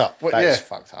that. fucked up. Well, That's yeah.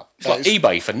 fucked up. It's like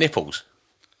eBay for nipples.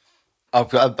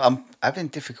 I'm having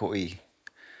difficulty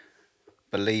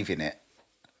believing it,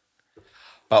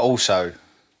 but also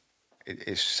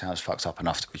it sounds fucked up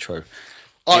enough to be true.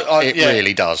 It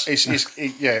really does. I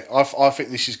think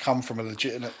this has come from a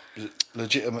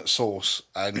legitimate source,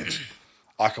 and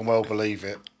I can well believe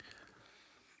it.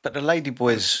 But the lady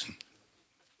boys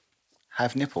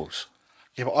have nipples.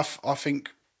 Yeah, but I think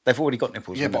They've already got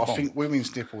nipples. yeah, when but they're I born. think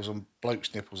women's nipples and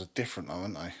blokes' nipples are different, though,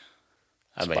 aren't they?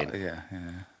 I mean, yeah.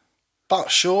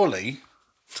 But surely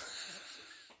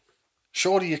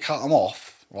you cut them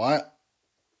off, right?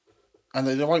 And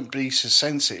they won't be so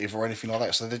sensitive or anything like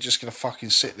that, so they're just going to fucking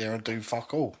sit there and do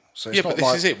fuck all. So it's yeah, not but this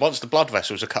like, is it. Once the blood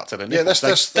vessels are cut to the nipples, yeah,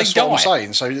 that's they what die. I'm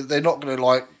saying. So they're not going to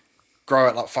like grow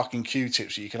out like fucking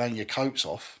Q-tips that you can hang your coats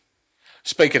off.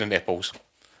 Speaking of nipples,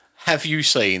 have you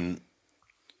seen?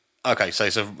 Okay, so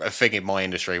it's a thing in my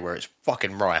industry where it's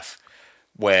fucking rife,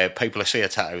 where people see a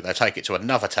tattoo, they take it to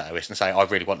another tattooist and say, "I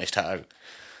really want this tattoo."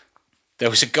 There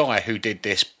was a guy who did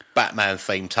this Batman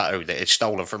themed tattoo that had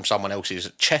stolen from someone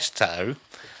else's chest tattoo,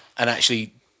 and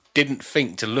actually didn't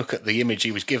think to look at the image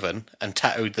he was given and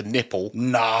tattooed the nipple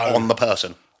on the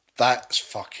person. That's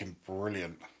fucking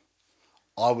brilliant.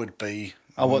 I would be.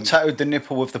 Oh, what tattooed the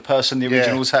nipple of the person the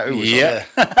original tattoo was on?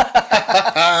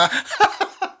 Yeah,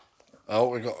 Oh,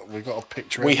 we got a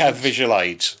picture. we of have it. visual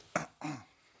aids.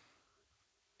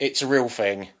 It's a real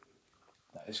thing.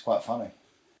 That is quite funny.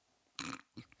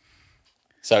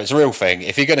 So it's a real thing.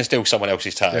 If you're going to steal someone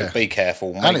else's tattoo, Yeah. be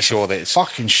careful. And Make it's sure a that it's.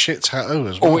 fucking shit tattoo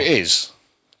as well. Oh, it is.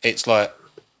 It's like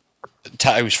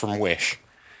tattoos from Wish.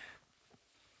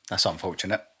 That's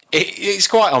unfortunate. It's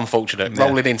quite unfortunate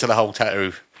rolling into the whole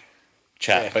tattoo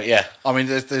chat. But yeah, I mean,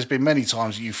 there's been many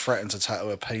times you threatened to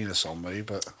tattoo a penis on me,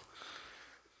 but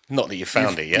not that you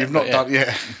found it yet. You've not but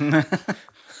done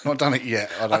not done it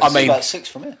yet. I don't I see. mean, about 6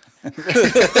 from it.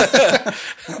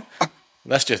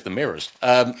 that's just the mirrors.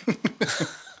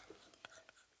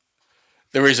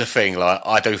 There is a thing, like,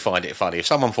 I do find it funny. If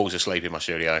someone falls asleep in my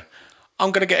studio,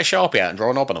 I'm going to get a Sharpie out and draw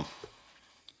a knob on them.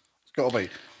 It's got to be.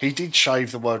 He did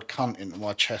shave the word cunt into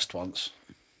my chest once.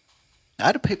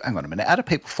 How do people? Hang on a minute. How do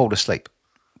people fall asleep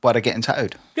while they're getting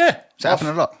tattooed? Yeah. Does that happen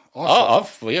a lot?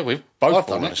 We've both I've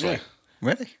fallen done it, asleep.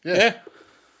 Really? Yeah.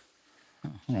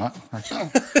 All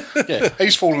right. Yeah,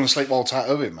 he's fallen asleep while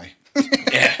tattooing me.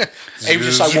 Yeah. He was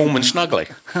just so warm and snuggly.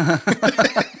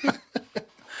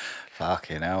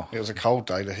 Fucking hell. It was a cold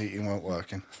day, the heating weren't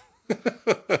working. No,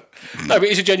 but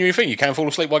it's a genuine thing. You can fall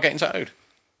asleep while getting tattooed.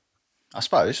 I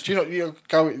suppose. Do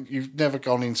you've never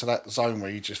gone into that zone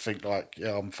where you just think like,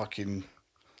 yeah, I'm fucking...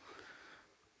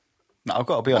 No, I've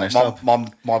got to be honest.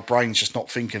 My brain's just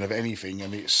not thinking of anything,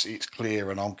 and it's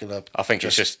clear, and I'm gonna. I think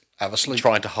it's just have a sleep.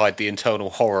 trying to hide the internal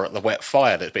horror at the wet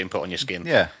fire that's been put on your skin.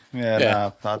 Yeah. Yeah.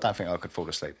 No, I don't think I could fall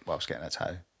asleep while I was getting a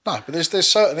tattoo. No, but there's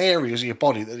certain areas of your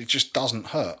body that it just doesn't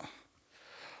hurt.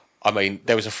 I mean,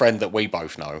 there was a friend that we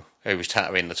both know who was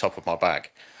tattooing the top of my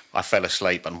back. I fell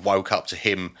asleep and woke up to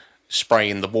him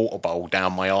spraying the water bowl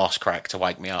down my arse crack to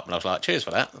wake me up, and I was like, "Cheers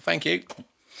for that, thank you."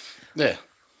 Yeah.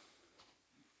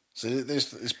 So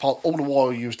there's part all the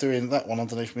while you was doing that one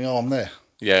underneath my arm there.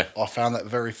 Yeah, I found that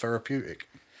very therapeutic.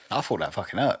 I thought that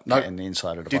fucking hurt. No, Getting the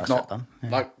inside of the Did bicep not. done. Yeah.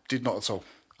 No, did not at all.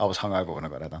 I was hungover when I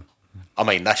got that done. I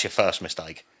mean that's your first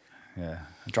mistake. Yeah.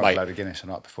 I drank Mate. a load of Guinness the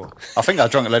night before. I think I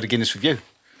drank a load of Guinness with you.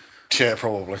 Yeah,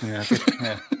 probably. Yeah, I did.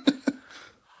 Yeah.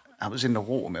 I was in the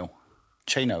watermill.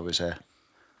 Chino was there.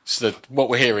 So what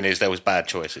we're hearing is there was bad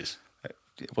choices.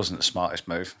 It wasn't the smartest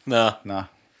move. No. No.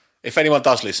 If anyone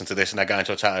does listen to this and they're going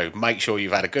to a tattoo, make sure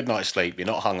you've had a good night's sleep, you're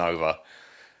not hungover.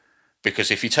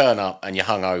 Because if you turn up and you're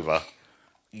hungover,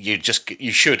 you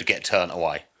should get turned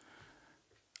away.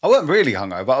 I wasn't really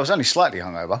hungover. I was only slightly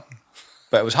hungover.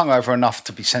 But it was hungover enough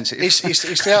to be sensitive. It's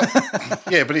the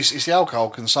yeah, but it's the alcohol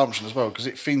consumption as well, because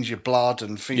it thins your blood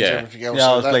and thins everything else. Yeah,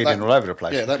 I was So bleeding all over the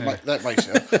place. Yeah, that makes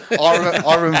it.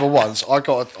 I remember once I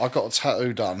got a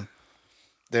tattoo done.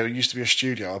 There used to be a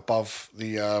studio above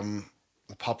the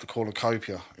pub, the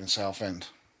Cornucopia in Southend,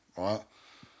 right?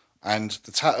 And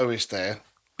the tattooist there.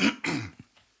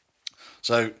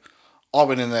 So I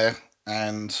went in there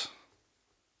and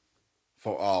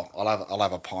thought, I'll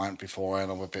have a pint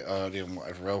beforehand. I'm a bit early and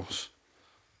whatever else.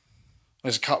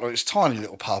 There's it's a tiny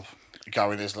little pub. You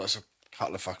go in, there's a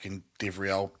couple of fucking divvy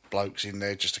old blokes in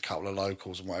there, just a couple of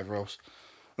locals and whatever else.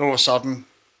 And all of a sudden,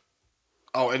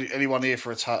 anyone here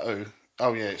for a tattoo?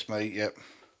 Oh yeah, it's me. Yep.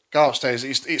 Go upstairs.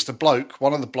 It's the bloke.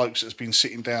 One of the blokes that's been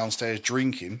sitting downstairs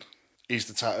drinking is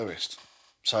the tattooist.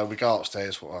 So we go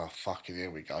upstairs. Oh fucking,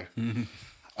 here we go. Mm-hmm.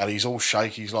 And he's all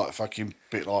shaky. He's like fucking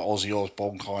bit like Ozzy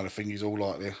Osbourne kind of thing. He's all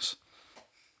like this.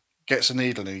 Gets a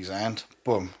needle in his hand.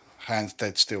 Boom. Hand's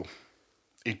dead still.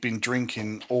 He'd been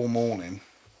drinking all morning.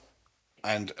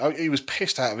 And he was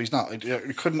pissed out of his nut.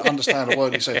 He couldn't understand a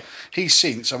word he said. He's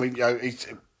since, I mean,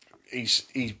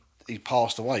 he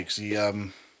passed away because he.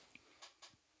 I'm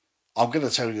going to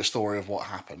tell you the story of what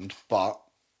happened, but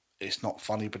it's not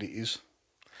funny, but it is.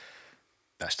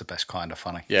 That's the best kind of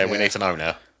funny. Yeah, we need to know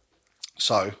now.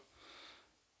 So,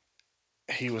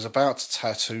 he was about to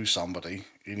tattoo somebody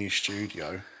in his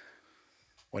studio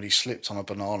when he slipped on a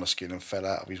banana skin and fell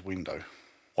out of his window.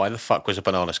 Why the fuck was a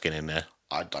banana skin in there?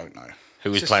 I don't know.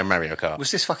 Who was playing Mario Kart?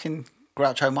 Was this fucking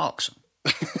Groucho Marx?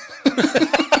 Who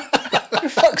the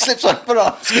fuck slips on a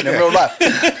banana skin in real life?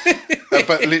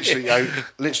 But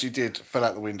literally did, fell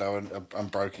out the window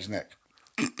and broke his neck.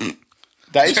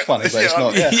 That is funny, but it's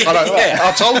not. Yeah. I know. Yeah.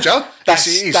 I told you.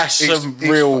 That's some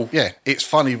real. Yeah, it's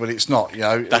funny, but it's not. You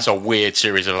know, That's a weird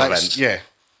series of events. Yeah,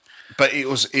 but it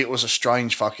was a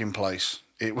strange fucking place.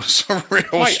 It was a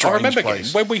real strange I remember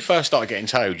place. when we first started getting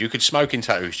tattooed, you could smoke in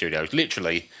tattoo studios.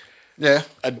 Literally, Yeah,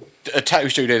 a tattoo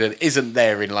studio that isn't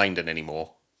there in London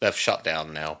anymore. They've shut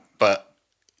down now. But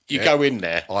you go in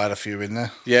there. I had a few in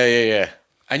there. Yeah.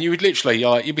 And you would literally,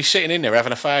 you'd be sitting in there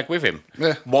having a fag with him.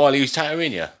 Yeah. While he was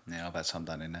tattooing you. Yeah, I've had some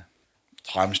done in there.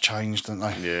 Times changed, didn't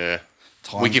they? Yeah.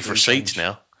 Times We give do receipts change.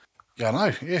 now. Yeah, I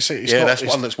know. Yes, it's Yeah, not, that's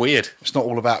it's, one that's weird. It's not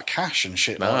all about cash and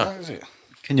shit No. like that, is it?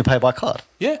 Can you pay by card?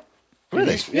 Yeah.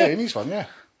 Really? Yeah, it is one. Yeah,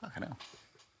 Fucking hell.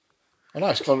 I know.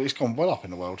 It's gone well up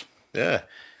in the world. Yeah.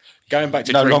 Going back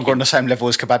to No drinking. longer on the same level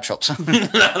as kebab shops.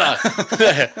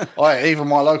 Even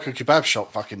my local kebab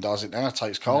shop fucking does it now.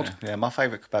 Takes card. Yeah, my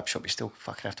favourite kebab shop, you still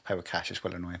fucking have to pay with cash. It's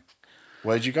well annoying.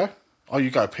 Where'd you go? Oh, you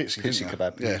go Pitsy, Pitsy didn't you?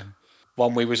 kebab, Yeah.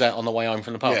 One we was out on the way home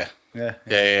from the pub. Yeah.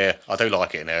 Yeah. I do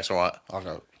like it in there. It's all right. I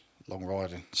go long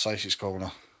riding. Stacey's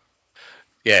corner.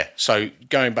 Yeah. So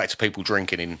going back to people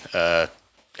drinking in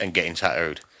and getting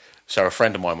tattooed. So a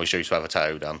friend of mine was due to have a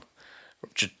tattoo done.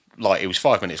 Just, like, it was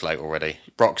 5 minutes late already.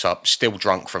 Brock's up, still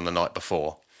drunk from the night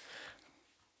before.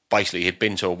 Basically, he'd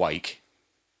been to a wake,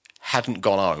 hadn't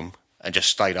gone home, and just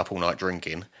stayed up all night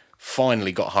drinking.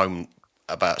 Finally got home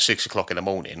about 6 o'clock in the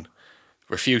morning,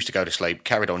 refused to go to sleep,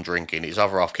 carried on drinking. His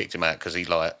other half kicked him out because he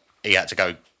had to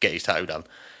go get his tattoo done.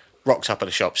 Rocked up at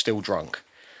the shop, still drunk.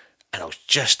 And I was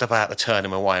just about to turn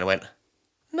him away and I went,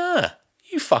 nah,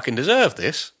 you fucking deserve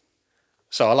this.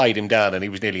 So I laid him down and he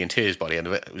was nearly in tears by the end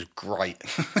of it. It was great.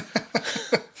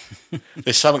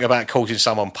 There's something about causing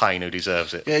someone pain who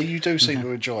deserves it. Yeah, you do seem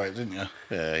to enjoy it, didn't you?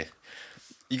 Yeah.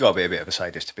 You got to be a bit of a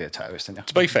sadist to be a tattooist, don't you?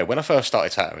 To be fair, when I first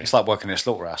started tattooing... It's like working in a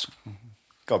slaughterhouse.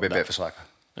 Got to be a bit of a psycho.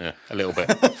 Yeah, a little bit.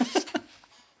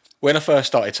 When I first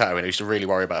started tattooing, I used to really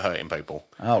worry about hurting people.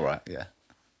 Oh, right, yeah.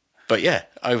 But yeah,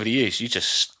 over the years, you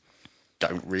just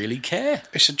don't really care.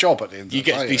 It's a job at the end of the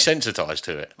day. You get desensitised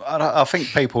to it. I think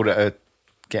people that are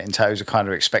getting tattoos are kind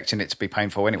of expecting it to be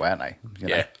painful anyway, aren't they? You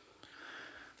know? Yeah.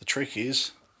 The trick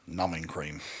is numbing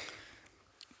cream.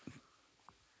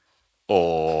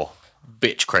 Or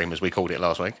bitch cream, as we called it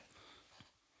last week.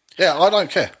 Yeah, I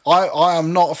don't care. I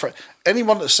am not afraid.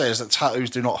 Anyone that says that tattoos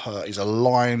do not hurt is a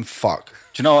lying fuck.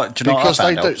 Do you know what? Because what I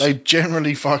they found do. helps? They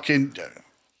generally fucking...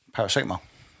 Paracetamol.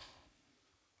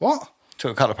 What?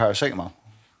 Took a couple of paracetamol.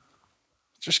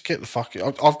 Just get the fuck it.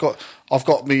 I've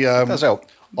got me. Does help.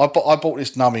 I bought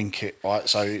this numbing kit, right?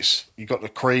 So you got the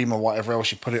cream or whatever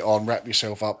else. You put it on, wrap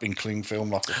yourself up in cling film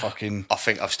like a fucking. I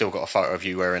think I've still got a photo of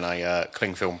you wearing a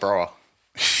cling film bra.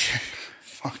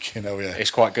 Fucking hell yeah!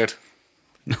 It's quite good.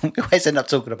 We always end up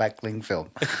talking about cling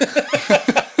film.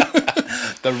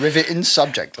 The riveting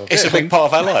subject of It's it. a big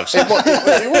part of our lives.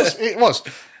 It was.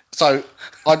 So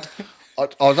I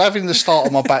was having the start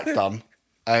of my back done,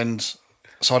 and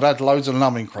so I'd had loads of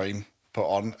numbing cream put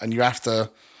on, and you have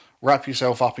to wrap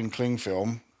yourself up in cling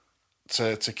film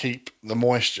to keep the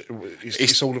moisture.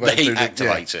 It's all about the heat doing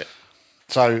activates it.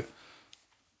 So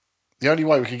the only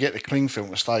way we could get the cling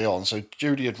film to stay on, so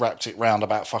Judy had wrapped it round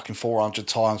about fucking 400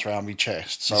 times around my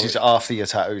chest. So This is after your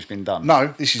tattoo's been done.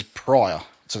 no, this is prior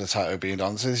to the tattoo being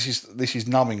done. So this is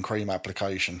numbing cream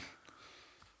application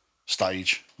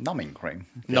stage. Numbing cream.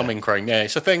 Numbing cream, yeah,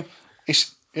 it's a thing.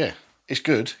 It's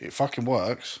good. It fucking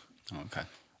works. Okay.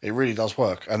 It really does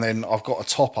work. And then I've got a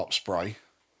top up spray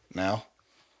now,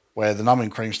 where the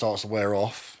numbing cream starts to wear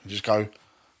off. You just go,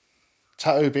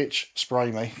 tattoo bitch,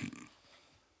 spray me.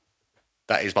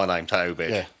 That is my name, Tattoo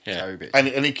Bitch. Yeah. Tattoo bitch. And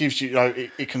it gives you,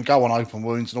 it can go on open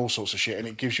wounds and all sorts of shit, and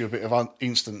it gives you a bit of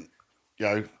instant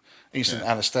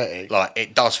anaesthetic. Like,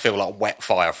 it does feel like wet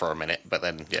fire for a minute, but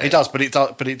then, yeah. It does, but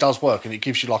it does work, and it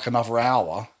gives you like another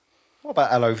hour. What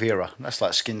about aloe vera? That's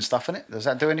like skin stuff, innit? Does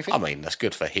that do anything? I mean, that's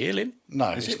good for healing.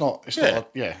 No, it's not. It's Yeah. not.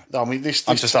 Yeah. I mean, this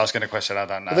I'm just asking a question. I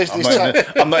don't know. This-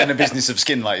 I'm not in the business of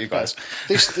skin like you guys.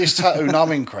 this tattoo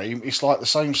numbing cream. It's like the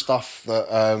same stuff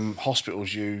that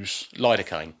hospitals use.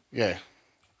 Lidocaine. Yeah,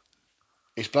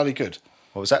 it's bloody good.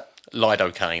 What was that?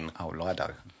 Lidocaine. Oh,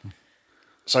 Lido.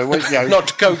 So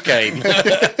Not cocaine.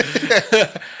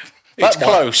 It's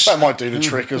close. That might do the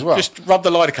trick as well. Just rub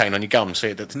the lidocaine on your gum, see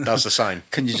if it does the same.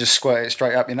 Can you just squirt it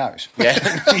straight up your nose? Yeah.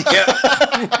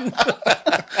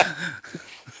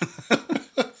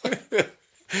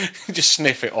 Just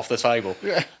sniff it off the table.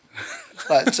 Yeah.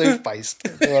 Like toothpaste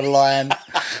or a lion.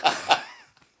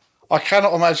 I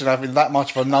cannot imagine having that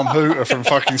much of a numb hooter from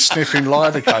fucking sniffing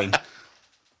lidocaine.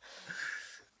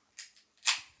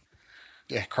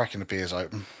 Yeah, cracking the beers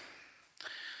open.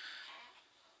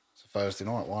 It's a Thursday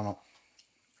night, why not?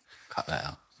 Cut that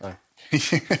out.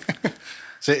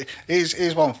 So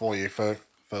here's one for you for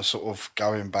sort of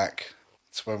going back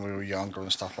to when we were younger and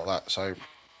stuff like that. So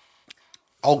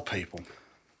old people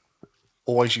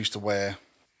always used to wear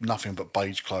nothing but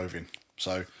beige clothing.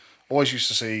 So always used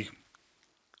to see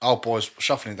old boys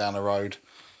shuffling down the road,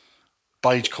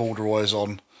 beige corduroys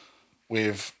on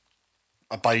with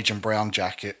a beige and brown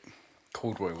jacket.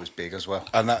 Corduroy was big as well.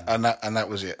 And that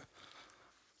was it.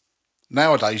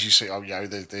 Nowadays you see,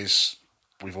 there's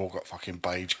we've all got fucking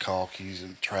beige khakis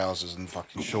and trousers and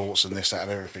fucking shorts and this, that,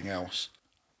 and everything else.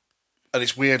 And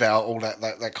it's weird how all that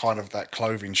kind of that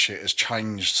clothing shit has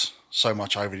changed so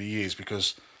much over the years,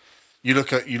 because you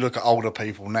look at older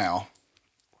people now.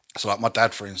 So like my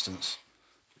dad, for instance,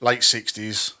 late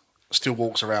 60s, still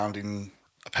walks around in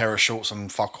a pair of shorts and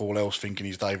fuck all else, thinking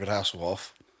he's David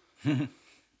Hasselhoff.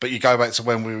 But you go back to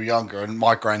when we were younger, and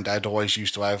my granddad always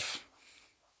used to have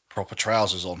proper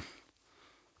trousers on.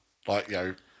 Like,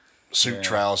 suit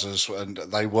trousers, and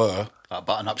they were Like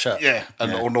button-up shirt.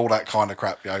 and all that kind of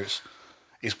crap.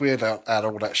 It's weird how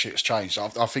all that shit's changed.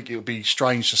 I think it would be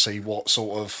strange to see what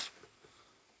sort of,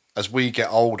 as we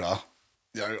get older,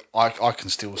 I can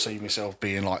still see myself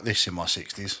being like this in my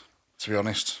 60s. To be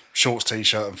honest, shorts,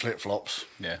 t-shirt, and flip-flops.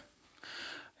 Yeah.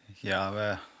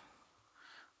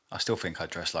 I still think I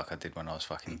dress like I did when I was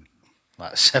fucking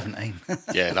like 17.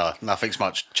 Yeah, no, nothing's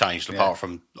much changed apart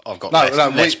from I've got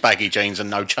less baggy jeans and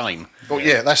no chain. Well,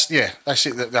 that's it.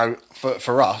 That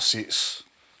for us, it's.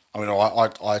 I mean,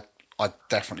 I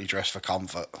definitely dress for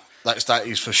comfort. That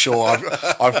is for sure.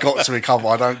 I've got to be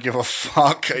comfortable. I don't give a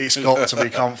fuck. It's got to be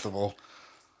comfortable.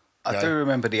 I do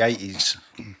remember the 80s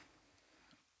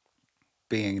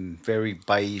being very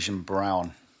beige and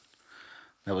brown.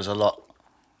 There was a lot,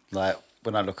 like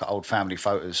when I look at old family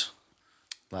photos,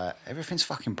 like everything's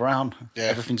fucking brown,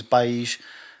 everything's beige.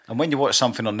 And when you watch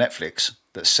something on Netflix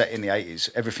that's set in the 80s,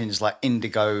 everything's like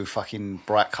indigo, fucking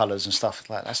bright colours and stuff.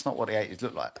 Like that's not what the 80s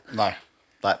looked like. No.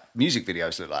 Like music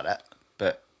videos look like that,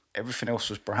 but everything else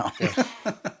was brown. Yeah.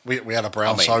 we had a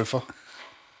brown sofa.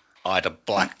 I had a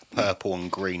black, purple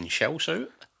and green shell suit.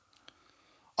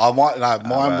 Mine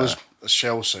was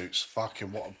shell suits.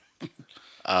 Fucking what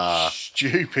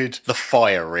stupid. The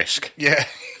fire risk. Yeah.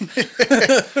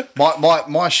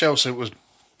 my shell suit was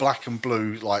black and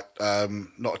blue, like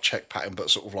not a check pattern, but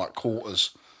sort of like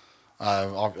quarters.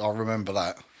 I remember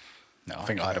that. No, I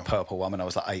think I had a purple one when I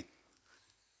was like 8.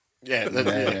 Yeah.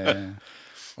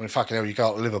 I mean, fucking hell, you go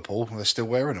out to Liverpool and they're still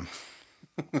wearing them.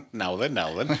 Now then.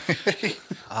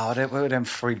 Oh, where were them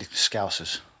 3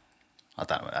 Scousers? I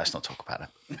don't know. Let's not talk about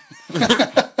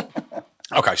it.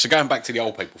 Okay, so going back to the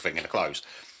old people thing in the clothes,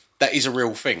 that is a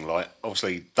real thing. Like,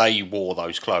 obviously, they wore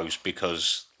those clothes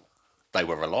because they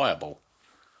were reliable.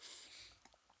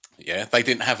 Yeah, they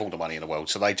didn't have all the money in the world,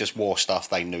 so they just wore stuff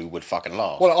they knew would fucking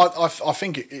last. Well, I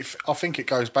think it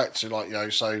goes back to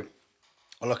like so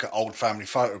I look at old family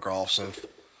photographs of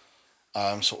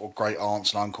sort of great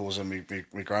aunts and uncles and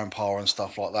my grandpa and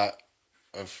stuff like that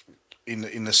of in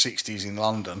the 60s in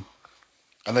London,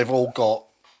 and they've all got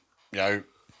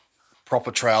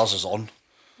proper trousers on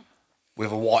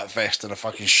with a white vest and a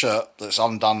fucking shirt that's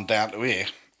undone down to here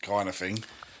kind of thing,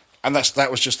 and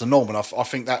that was just the norm. And I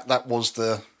think that was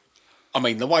the. I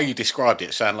mean, the way you described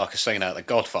it sounded like a scene out of The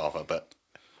Godfather, but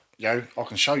I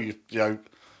can show you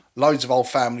loads of old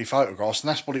family photographs, and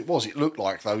that's what it was. It looked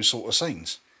like those sort of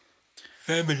scenes.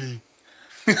 Family.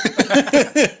 No,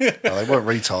 they weren't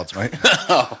retards, mate.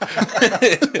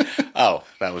 Oh,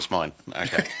 that was mine.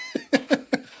 Okay.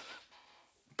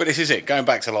 But this is it. Going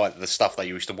back to like the stuff they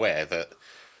used to wear that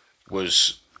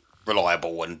was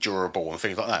reliable and durable and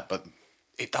things like that, but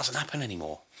it doesn't happen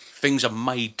anymore. Things are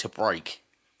made to break.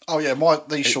 Oh yeah,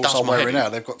 these shorts I'm wearing now,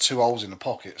 they've got 2 holes in the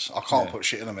pockets. I can't put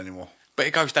shit in them anymore. But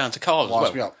it goes down to cars as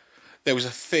well. Me up. There was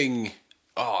a thing, it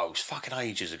was fucking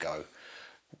ages ago.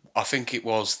 I think it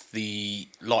was the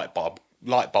light bulb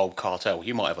cartel.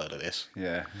 You might have heard of this.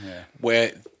 Yeah.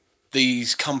 Where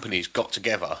these companies got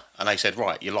together and they said,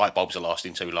 right, your light bulbs are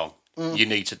lasting too long. They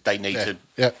need to,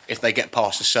 if they get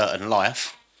past a certain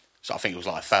life, so I think it was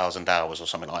like 1,000 hours or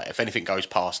something like that. If anything goes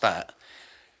past that,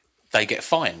 they get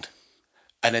fined.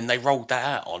 And then they rolled that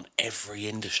out on every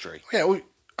industry.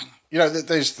 Yeah,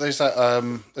 there's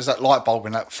that light bulb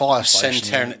in that fire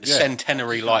station.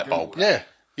 Centenary light bulb. Yeah.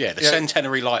 Yeah, the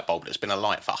centenary light bulb that's been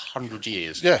alight for 100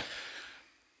 years. Yeah.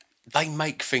 They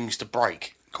make things to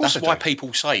break. Of course That's why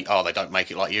people say, they don't make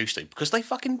it like you used to. Because they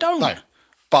fucking don't. No.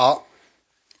 But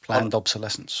Planned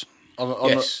obsolescence. On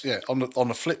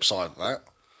the flip side of that,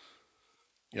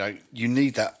 you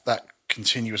need that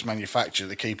continuous manufacture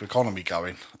to keep economy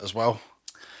going as well.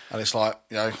 And it's like,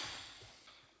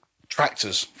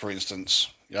 tractors, for instance.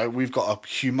 We've got a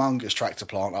humongous tractor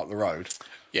plant up the road.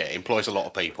 Yeah, it employs a lot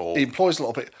of people.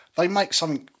 They make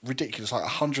something ridiculous, like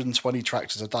 120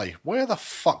 tractors a day. Where the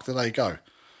fuck do they go?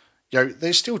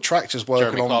 There's still tractors working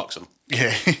Jeremy on. Clarkson.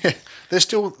 Yeah, there's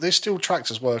still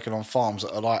tractors working on farms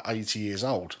that are like 80 years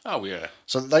old. Oh yeah.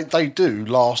 So they do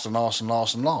last and last and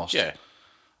last and last. Yeah.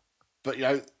 But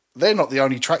they're not the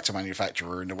only tractor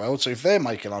manufacturer in the world. So if they're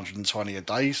making 120 a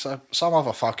day, so some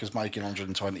other fucker's making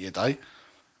 120 a day.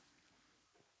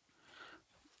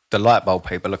 The light bulb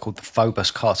people are called the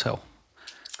Phobos cartel.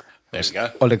 There we go.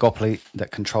 Oligopoly that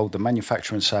controlled the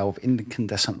manufacture and sale of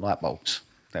incandescent light bulbs.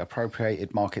 They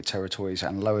appropriated market territories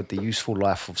and lowered the useful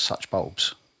life of such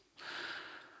bulbs.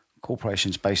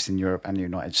 Corporations based in Europe and the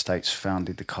United States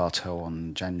founded the cartel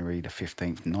on January the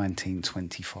 15th,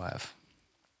 1925.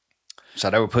 So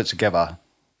they were put together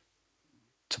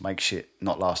to make shit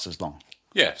not last as long.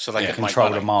 Yeah, so they could control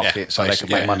make money. the market so they could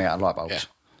make money out of light bulbs.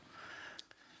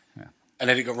 Yeah. And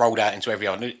then it got rolled out into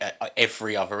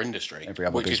every other industry, Every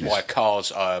other which business. is why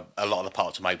cars are a lot of the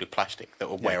parts are made with plastic that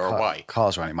will wear away.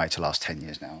 Cars are only made to last 10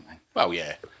 years now, aren't they? Well,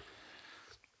 yeah,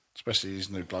 Especially these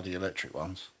new bloody electric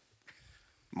ones.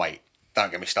 mate. Don't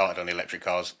get me started on electric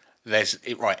cars.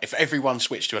 If everyone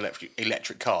switched to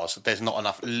electric cars, there's not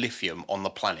enough lithium on the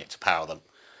planet to power them.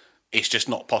 It's just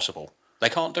not possible. They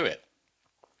can't do it.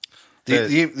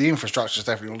 The infrastructure is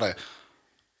definitely not there.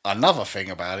 Another thing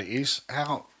about it is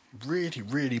how really,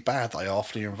 really bad they are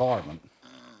for the environment.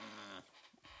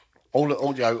 All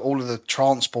of the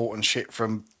transport and shit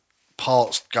from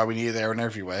parts going here, there, and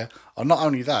everywhere. And not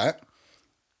only that,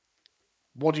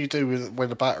 what do you do when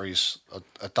the batteries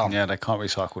are done? Yeah, they can't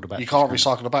recycle the batteries. You can't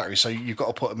recycle the batteries, so you've got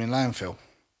to put them in landfill.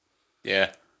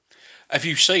 Yeah. Have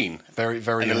you seen Very,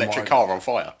 very an electric car on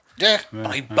fire? Yeah,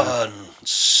 They burn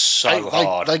so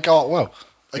hard. They go up well.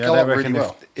 They go up really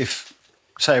well. If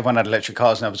say everyone had electric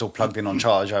cars and it was all plugged in on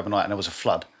charge overnight and there was a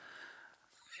flood,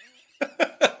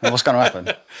 then what's going to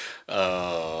happen?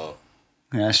 Oh.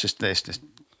 Yeah, it just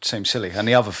seems silly. And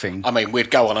the other thing, I mean, we'd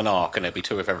go on an ark and there'd be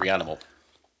two of every animal.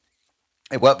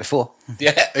 it worked before.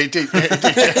 Yeah. It did. Yeah, it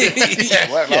did.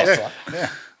 It worked last time. Yeah,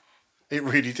 it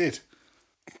really did.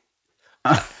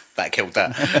 That killed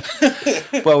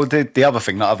that. Well, the other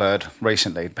thing that I've heard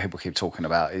recently, people keep talking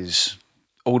about, is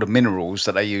all the minerals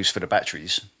that they use for the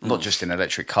batteries, not just in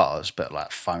electric cars, but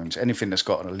like phones, anything that's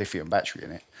got a lithium battery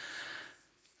in it.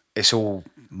 It's all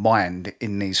mined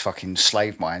in these fucking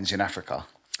slave mines in Africa.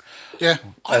 Yeah,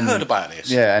 I heard about this.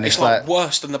 Yeah, and it's it's like like-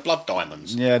 worse than the blood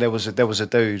diamonds. Yeah, there was a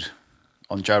dude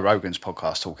on Joe Rogan's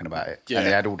podcast talking about it, Yeah. and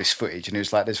he had all this footage, and he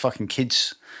was like, "There's fucking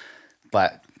kids,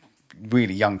 like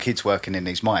really young kids working in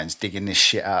these mines, digging this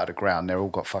shit out of the ground. They're all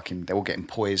getting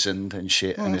poisoned and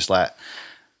shit, and it's like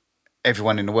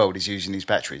everyone in the world is using these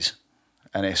batteries,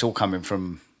 and it's all coming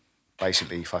from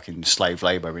basically fucking slave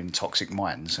labour in toxic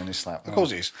mines, and it's like, of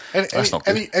course it is. That's not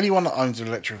good. Anyone that owns an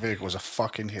electric vehicle is a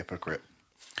fucking hypocrite.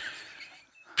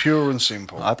 Pure and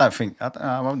simple. I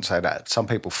wouldn't say that. Some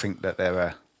people think that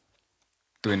they're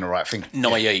doing the right thing.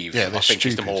 Naive. Yeah, I they're think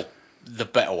stupid. it's the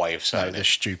better way of No, saying they're it.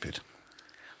 stupid.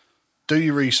 Do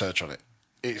your research on it.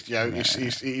 It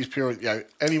is pure.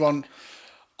 Anyone.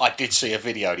 I did see a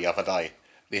video the other day.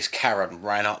 This Karen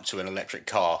ran up to an electric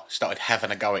car, started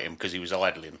having a go at him because he was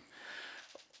idling.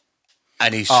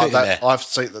 And he's sitting there. I've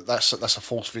seen that's a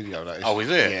false video. That is. Oh, is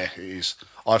it? Yeah, it is.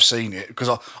 I've seen it because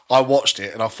I watched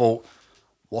it and I thought,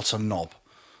 what a knob.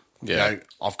 Yeah.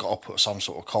 I've got to put some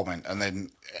sort of comment, and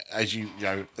then as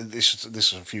this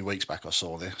was a few weeks back. I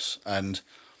saw this, and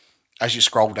as you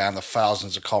scroll down the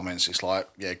thousands of comments, it's like,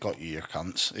 yeah, got you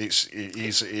cunts. It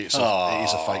is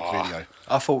a fake video.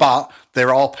 I thought, But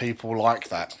there are people like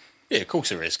that. Yeah, of course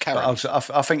there is. Karen.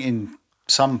 I think in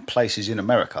some places in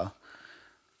America,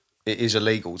 it is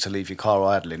illegal to leave your car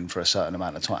idling for a certain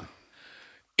amount of time.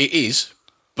 It is,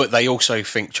 but they also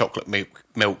think chocolate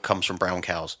milk comes from brown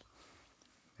cows.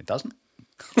 It doesn't.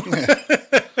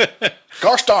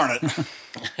 Gosh darn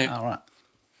it! All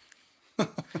right.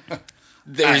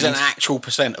 There is an actual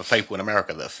percent of people in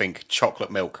America that think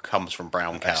chocolate milk comes from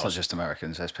brown It's not cows. just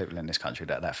Americans. There's people in this country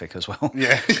that are that thick as well.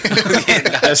 Yeah.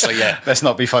 So, yeah, Let's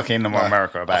not be fucking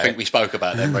America about I think it. we spoke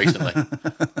about them recently.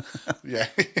 Yeah.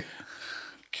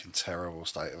 Terrible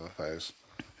state of affairs.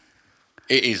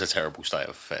 It is a terrible state of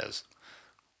affairs.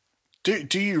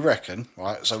 Do you reckon,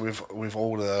 right? So with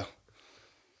all the,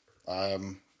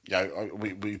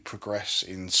 we progress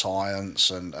in science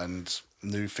and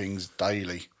new things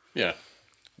daily. Yeah.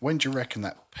 When do you reckon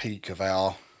that peak of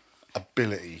our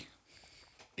ability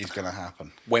is going to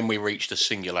happen? When we reach the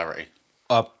singularity.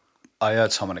 I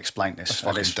heard someone explain this. It's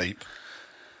fucking deep.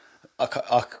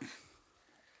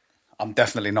 I'm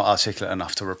definitely not articulate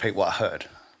enough to repeat what I heard,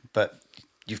 but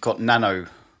you've got nano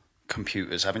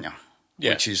computers, haven't you?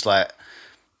 Yeah. Which is like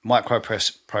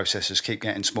processors keep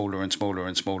getting smaller and smaller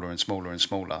and smaller and smaller and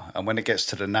smaller. And when it gets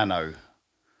to the nano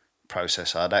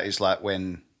processor, that is like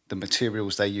when the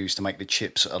materials they use to make the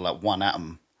chips are like one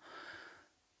atom,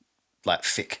 like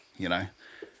thick, you know.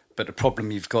 But the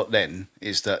problem you've got then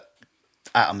is that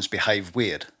atoms behave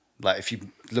weird. Like if you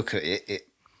look at it,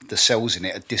 the cells in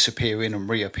it are disappearing and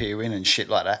reappearing and shit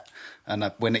like that.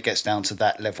 And when it gets down to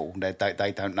that level, they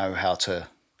don't know how to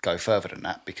go further than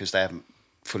that because they haven't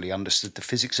fully understood the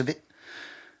physics of it.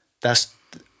 That's,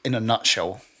 in a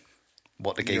nutshell,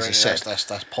 what the geezer said.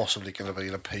 That's possibly going to be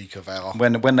the peak of our...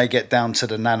 When they get down to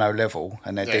the nano level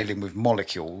and they're dealing with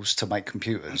molecules to make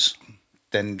computers,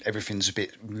 then everything's a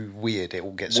bit weird. It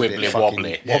all gets Wibbly a bit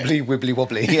wobbly. fucking wibbly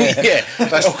wobbly. Yeah. Yeah.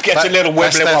 It all gets a little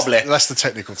wibbly wobbly. That's the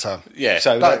technical term. Yeah.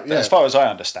 So as far as I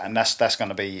understand, that's going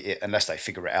to be it, unless they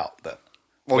figure it out. But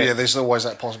Well, yeah, there's always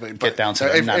that possibility. But Get down to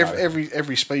the nano.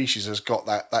 every species has got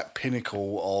that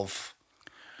pinnacle of,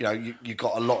 you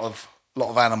got a lot of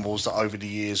animals that over the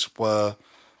years were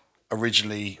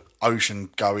originally ocean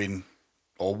going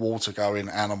or water going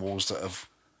animals that have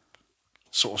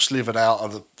sort of slithered out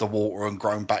of the water and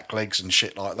grown back legs and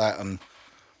shit like that, and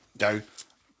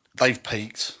they've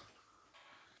peaked.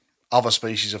 Other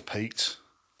species have peaked.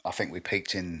 I think we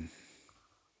peaked in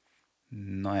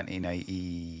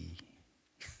 1980.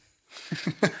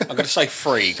 I'm going to say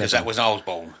 3 because that was when I was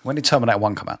born. When did Terminator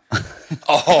 1 come out?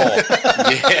 Oh,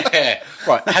 yeah.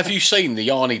 Right. Have you seen the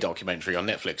Arnie documentary on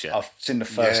Netflix yet? I've seen the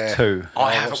first 2.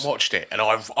 I haven't watched it, and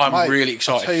I'm really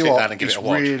excited to sit down and give it a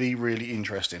watch. It's really, really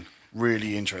interesting.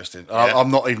 Really interesting. Yeah.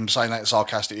 I'm not even saying that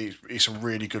sarcastic. It's a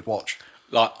really good watch.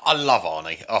 Like, I love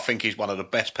Arnie. I think he's one of the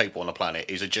best people on the planet.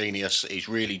 He's a genius. He's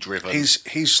really driven.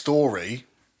 His story...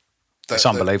 It's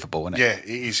unbelievable, isn't it? Yeah, it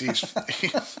is.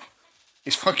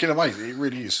 It's fucking amazing. It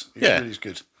really is. It really is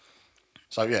good.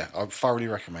 So, yeah, I thoroughly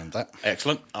recommend that.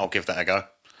 Excellent. I'll give that a go.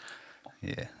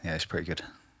 Yeah, it's pretty good.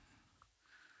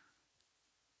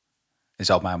 His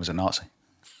old man was a Nazi.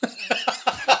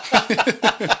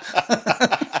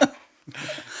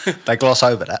 They gloss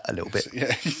over that a little bit.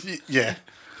 Yeah.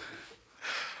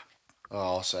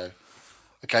 Oh, so...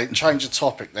 Okay, change the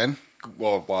topic then.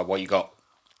 What you got?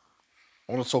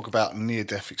 I want to talk about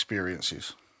near-death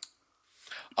experiences.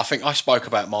 I think I spoke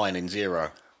about mine in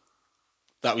 0.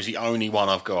 That was the only one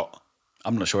I've got.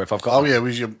 I'm not sure if I've got Oh, yeah, it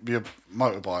was your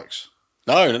motorbikes.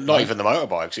 No, not even the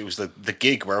motorbikes. It was the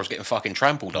gig where I was getting fucking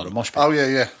trampled on. The mosh pit. Oh,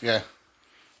 yeah.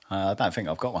 I don't think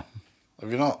I've got one.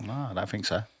 Have you not? No, I don't think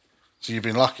so. So you've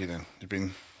been lucky then?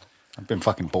 I've been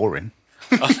fucking boring.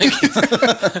 I think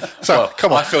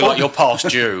come on. I feel like you're past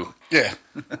due. Yeah.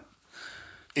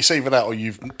 It's either that or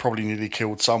you've probably nearly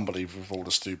killed somebody with all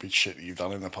the stupid shit that you've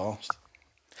done in the past.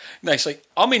 No, see,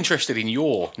 I'm interested in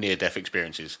your near-death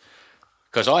experiences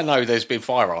because I know there's been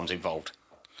firearms involved.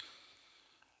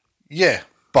 Yeah,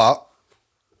 but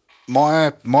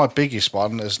my biggest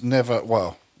one has never...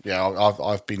 Well, yeah,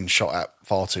 I've been shot at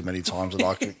far too many times than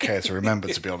I could care to remember,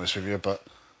 to be honest with you, but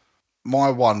my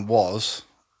one was...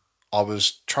 I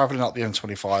was travelling up the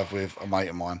M25 with a mate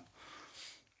of mine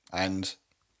and...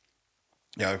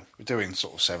 we're doing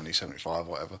sort of 70, 75,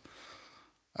 whatever.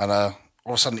 And all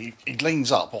of a sudden, he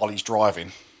leans up while he's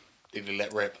driving. Did he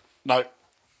let rip? No.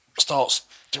 Starts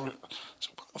doing...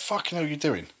 So what the fucking hell are you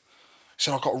doing? He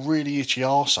said, I've got a really itchy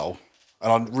arsehole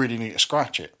and I really need to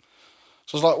scratch it.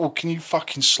 So I was like, well, can you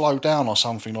fucking slow down or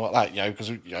something like that,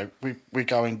 because we're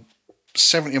going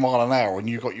 70 mile an hour and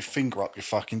you've got your finger up your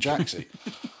fucking jacksie.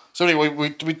 So anyway,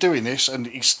 we're doing this and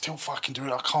he's still fucking doing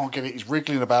it. I can't get it. He's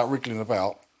wriggling about.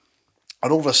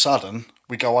 And all of a sudden,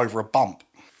 we go over a bump.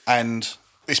 And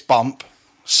this bump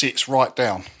sits right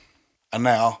down. And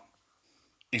now,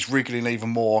 he's wriggling even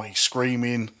more. He's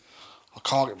screaming. I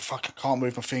can't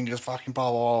move my fingers. Fucking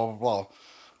blah, blah, blah, blah.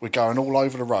 We're going all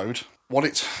over the road. What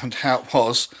it turned out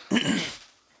was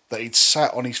that he'd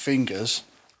sat on his fingers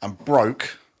and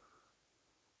broke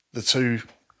the 2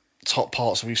 top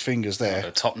parts of his fingers there.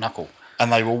 The top knuckle.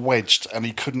 And they were wedged and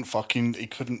he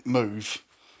couldn't move.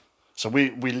 So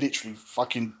we literally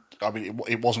fucking... I mean,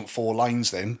 it wasn't 4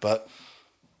 lanes then, but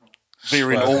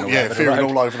veering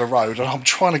all over the road. And I'm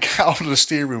trying to get onto the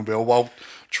steering wheel while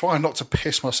trying not to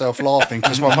piss myself laughing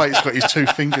because my mate's got his 2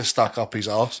 fingers stuck up his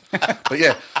arse. But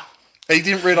yeah, he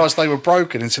didn't realise they were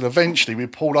broken until eventually we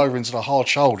pulled over into the hard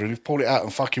shoulder and we pulled it out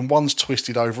and fucking one's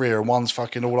twisted over here and one's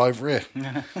fucking all over here.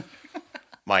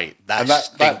 Mate, that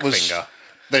finger.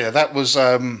 Yeah, that was...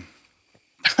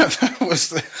 that was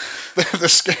the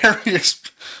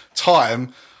scariest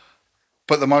time,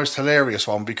 but the most hilarious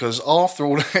one because after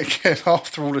all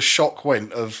the shock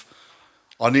went of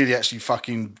I nearly actually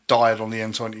fucking died on the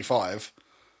M25,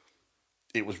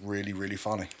 it was really, really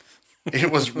funny.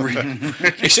 It was really, really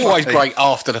It's funny. always great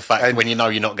after the fact when you know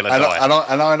you're not going to die.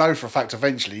 And I know for a fact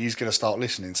eventually he's going to start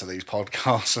listening to these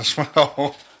podcasts as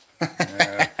well.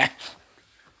 Yeah.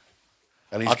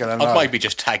 And he's going to know. I'd maybe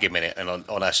just tag him in it and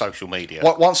on our social media.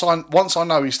 Once I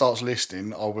know he starts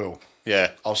listening, I will.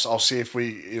 Yeah. I'll see if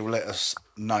he'll let us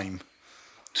name.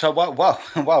 So while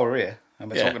we're here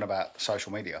and we're talking about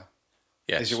social media,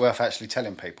 is it worth actually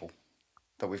telling people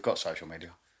that we've got social media?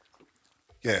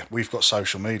 Yeah, we've got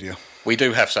social media. We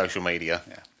do have social media.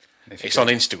 Yeah. It's on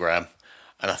Instagram.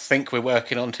 And I think we're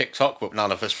working on TikTok, but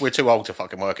none of us, we're too old to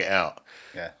fucking work it out.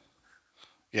 Yeah.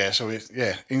 Yeah, so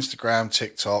Instagram,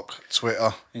 TikTok,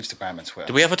 Twitter. Instagram and Twitter.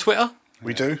 Do we have a Twitter?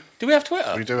 We do. Do we have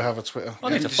Twitter? We do have a Twitter. I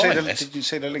need to find this. Did you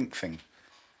see the link thing?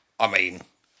 I mean...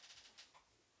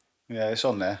 Yeah, it's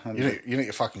on there. You need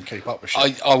to fucking keep up with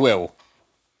shit. I will.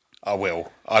 I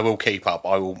will keep up.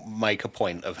 I will make a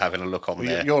point of having a look on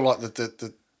there. You're like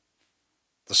the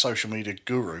social media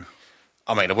guru.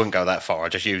 I mean, I wouldn't go that far. I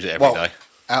just use it every day.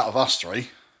 Out of us three.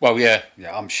 Well, yeah.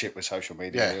 Yeah, I'm shit with social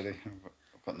media, really.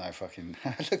 I've got no fucking...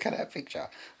 Look at that picture.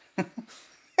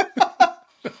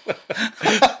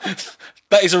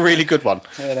 That is a really good one.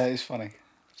 Yeah, that is funny.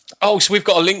 Oh, so we've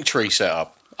got a link tree set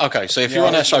up. Okay, so if you're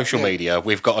on our social media,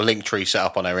 we've got a link tree set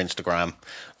up on our Instagram.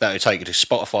 That will take you to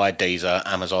Spotify, Deezer,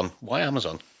 Amazon. Why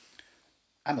Amazon?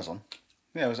 Amazon?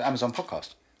 Yeah, it was an Amazon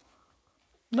podcast.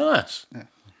 Nice. Yeah.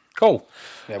 Cool.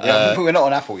 Yeah, we're not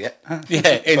on Apple yet.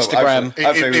 Yeah, Instagram.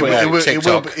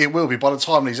 It will be by the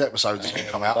time these episodes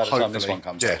come out. By the time this one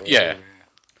comes out. Yeah.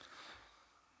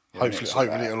 Hopefully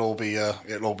it'll all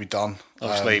be done.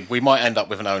 Obviously, we might end up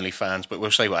with an OnlyFans, but we'll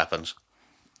see what happens.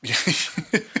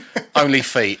 Only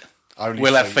feet.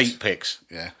 We'll have feet pics.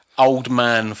 Yeah. Old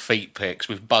man feet pics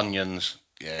with bunions.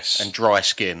 Yes. And dry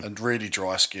skin. And really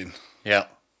dry skin. Yeah.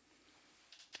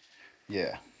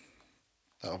 Yeah.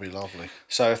 That'll be lovely.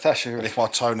 So if that's your... But if my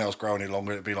toenails grow any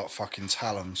longer, it'd be like fucking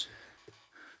talons.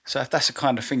 So if that's the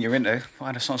kind of thing you're into,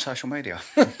 find us on social media.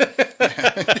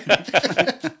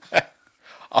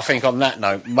 I think on that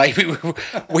note, maybe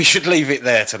we should leave it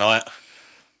there tonight.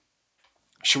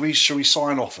 Should we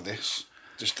sign off of this?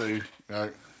 Just do,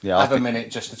 have a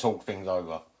minute just to talk things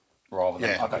over, rather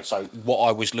than okay. So what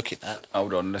I was looking at.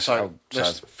 Hold on. Let's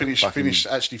finish the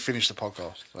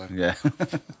podcast. So. Yeah.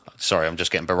 Sorry, I'm just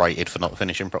getting berated for not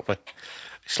finishing properly.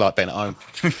 It's like being at home.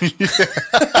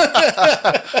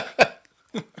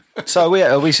 So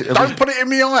are we don't put it in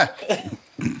my eye.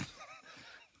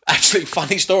 Actually,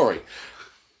 funny story.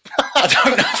 I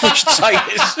don't know if we should say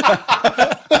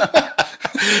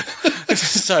this.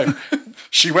 So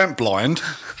she went blind.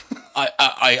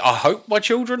 I hope my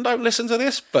children don't listen to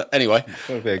this, but anyway,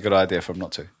 it would be a good idea for them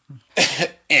not to.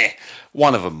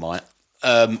 One of them might.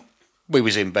 We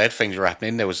was in bed, things were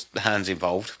happening, there was hands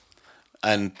involved,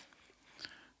 and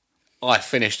I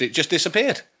finished, it just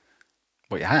disappeared.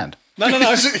 What, your hand? No.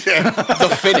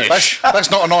 The finish. That's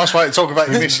not a nice way to talk about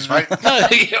your missus, mate. No.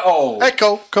 Oh. Hey,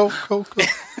 cool.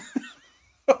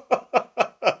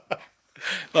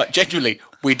 Like, genuinely,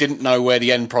 we didn't know where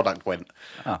the end product went.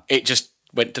 Oh. It just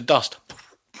went to dust.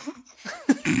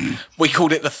 We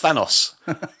called it the Thanos.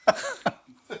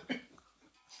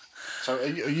 So are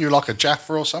you like a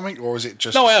Jaffa or something, or is it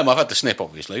just... No, I am. I've had the snip,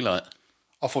 obviously. Like,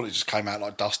 I thought it just came out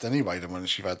like dust anyway, then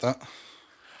once you've had that.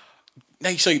 Now,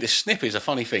 you see, the snip is a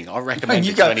funny thing. I recommend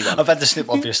it to anyone. I've had the snip,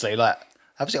 obviously. Like,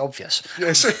 how was it obvious?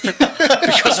 Yes.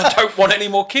 Because I don't want any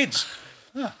more kids.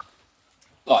 Yeah.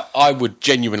 Like, I would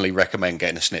genuinely recommend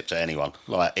getting a snip to anyone.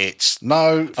 Like, it's...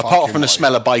 No. Apart from the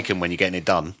smell of bacon when you're getting it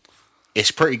done,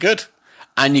 it's pretty good.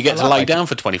 And you get to lay down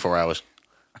for 24 hours.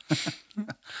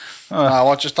 No,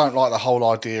 I just don't like the whole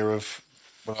idea of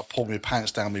when I pull my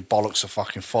pants down, my bollocks will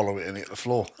fucking follow it and hit the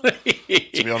floor. To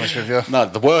be honest with you. No,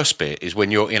 the worst bit is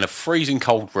when you're in a freezing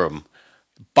cold room,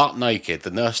 butt naked, the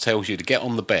nurse tells you to get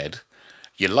on the bed,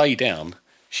 you lay down,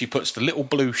 she puts the little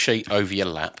blue sheet over your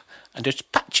lap and just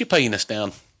pats your penis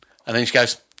down. And then she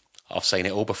goes, I've seen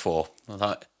it all before. I'm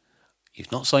like,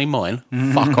 you've not seen mine.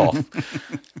 Fuck off.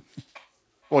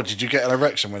 What, did you get an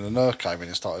erection when the nurse came in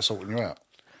and started sorting you out?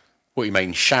 What, you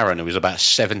mean Sharon, who was about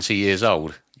 70 years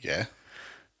old? Yeah.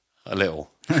 A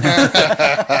little.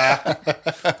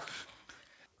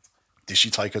 Did she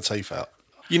take her teeth out?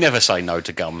 You never say no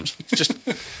to gums.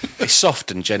 It's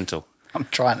soft and gentle. I'm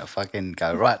trying to fucking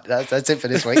go, right, that's it for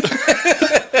this week.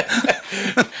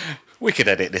 We could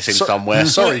edit this in somewhere.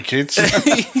 Sorry, kids.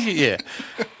 Yeah.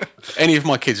 Any of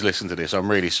my kids listen to this, I'm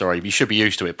really sorry. You should be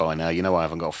used to it by now. You know I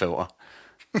haven't got a filter.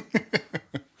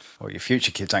 Well, your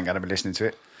future kids ain't going to be listening to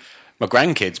it. My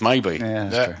grandkids, maybe. Yeah,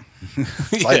 that's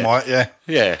true. They might, yeah.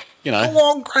 Yeah, you know. Go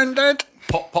on, Grandad.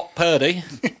 Pop, pop, Purdy.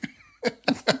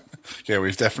 Yeah,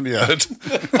 we've definitely heard.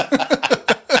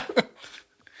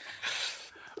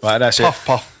 Right, that's puff,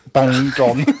 puff, bone,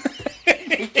 gone.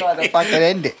 Trying to fucking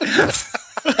end it.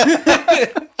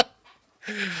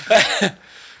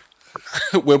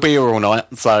 We'll be here all night,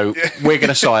 so we're going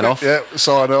to sign off. Yeah,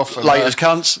 sign off. Laters,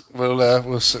 cunts.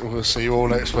 We'll see you all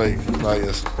next week.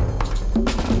 Laters.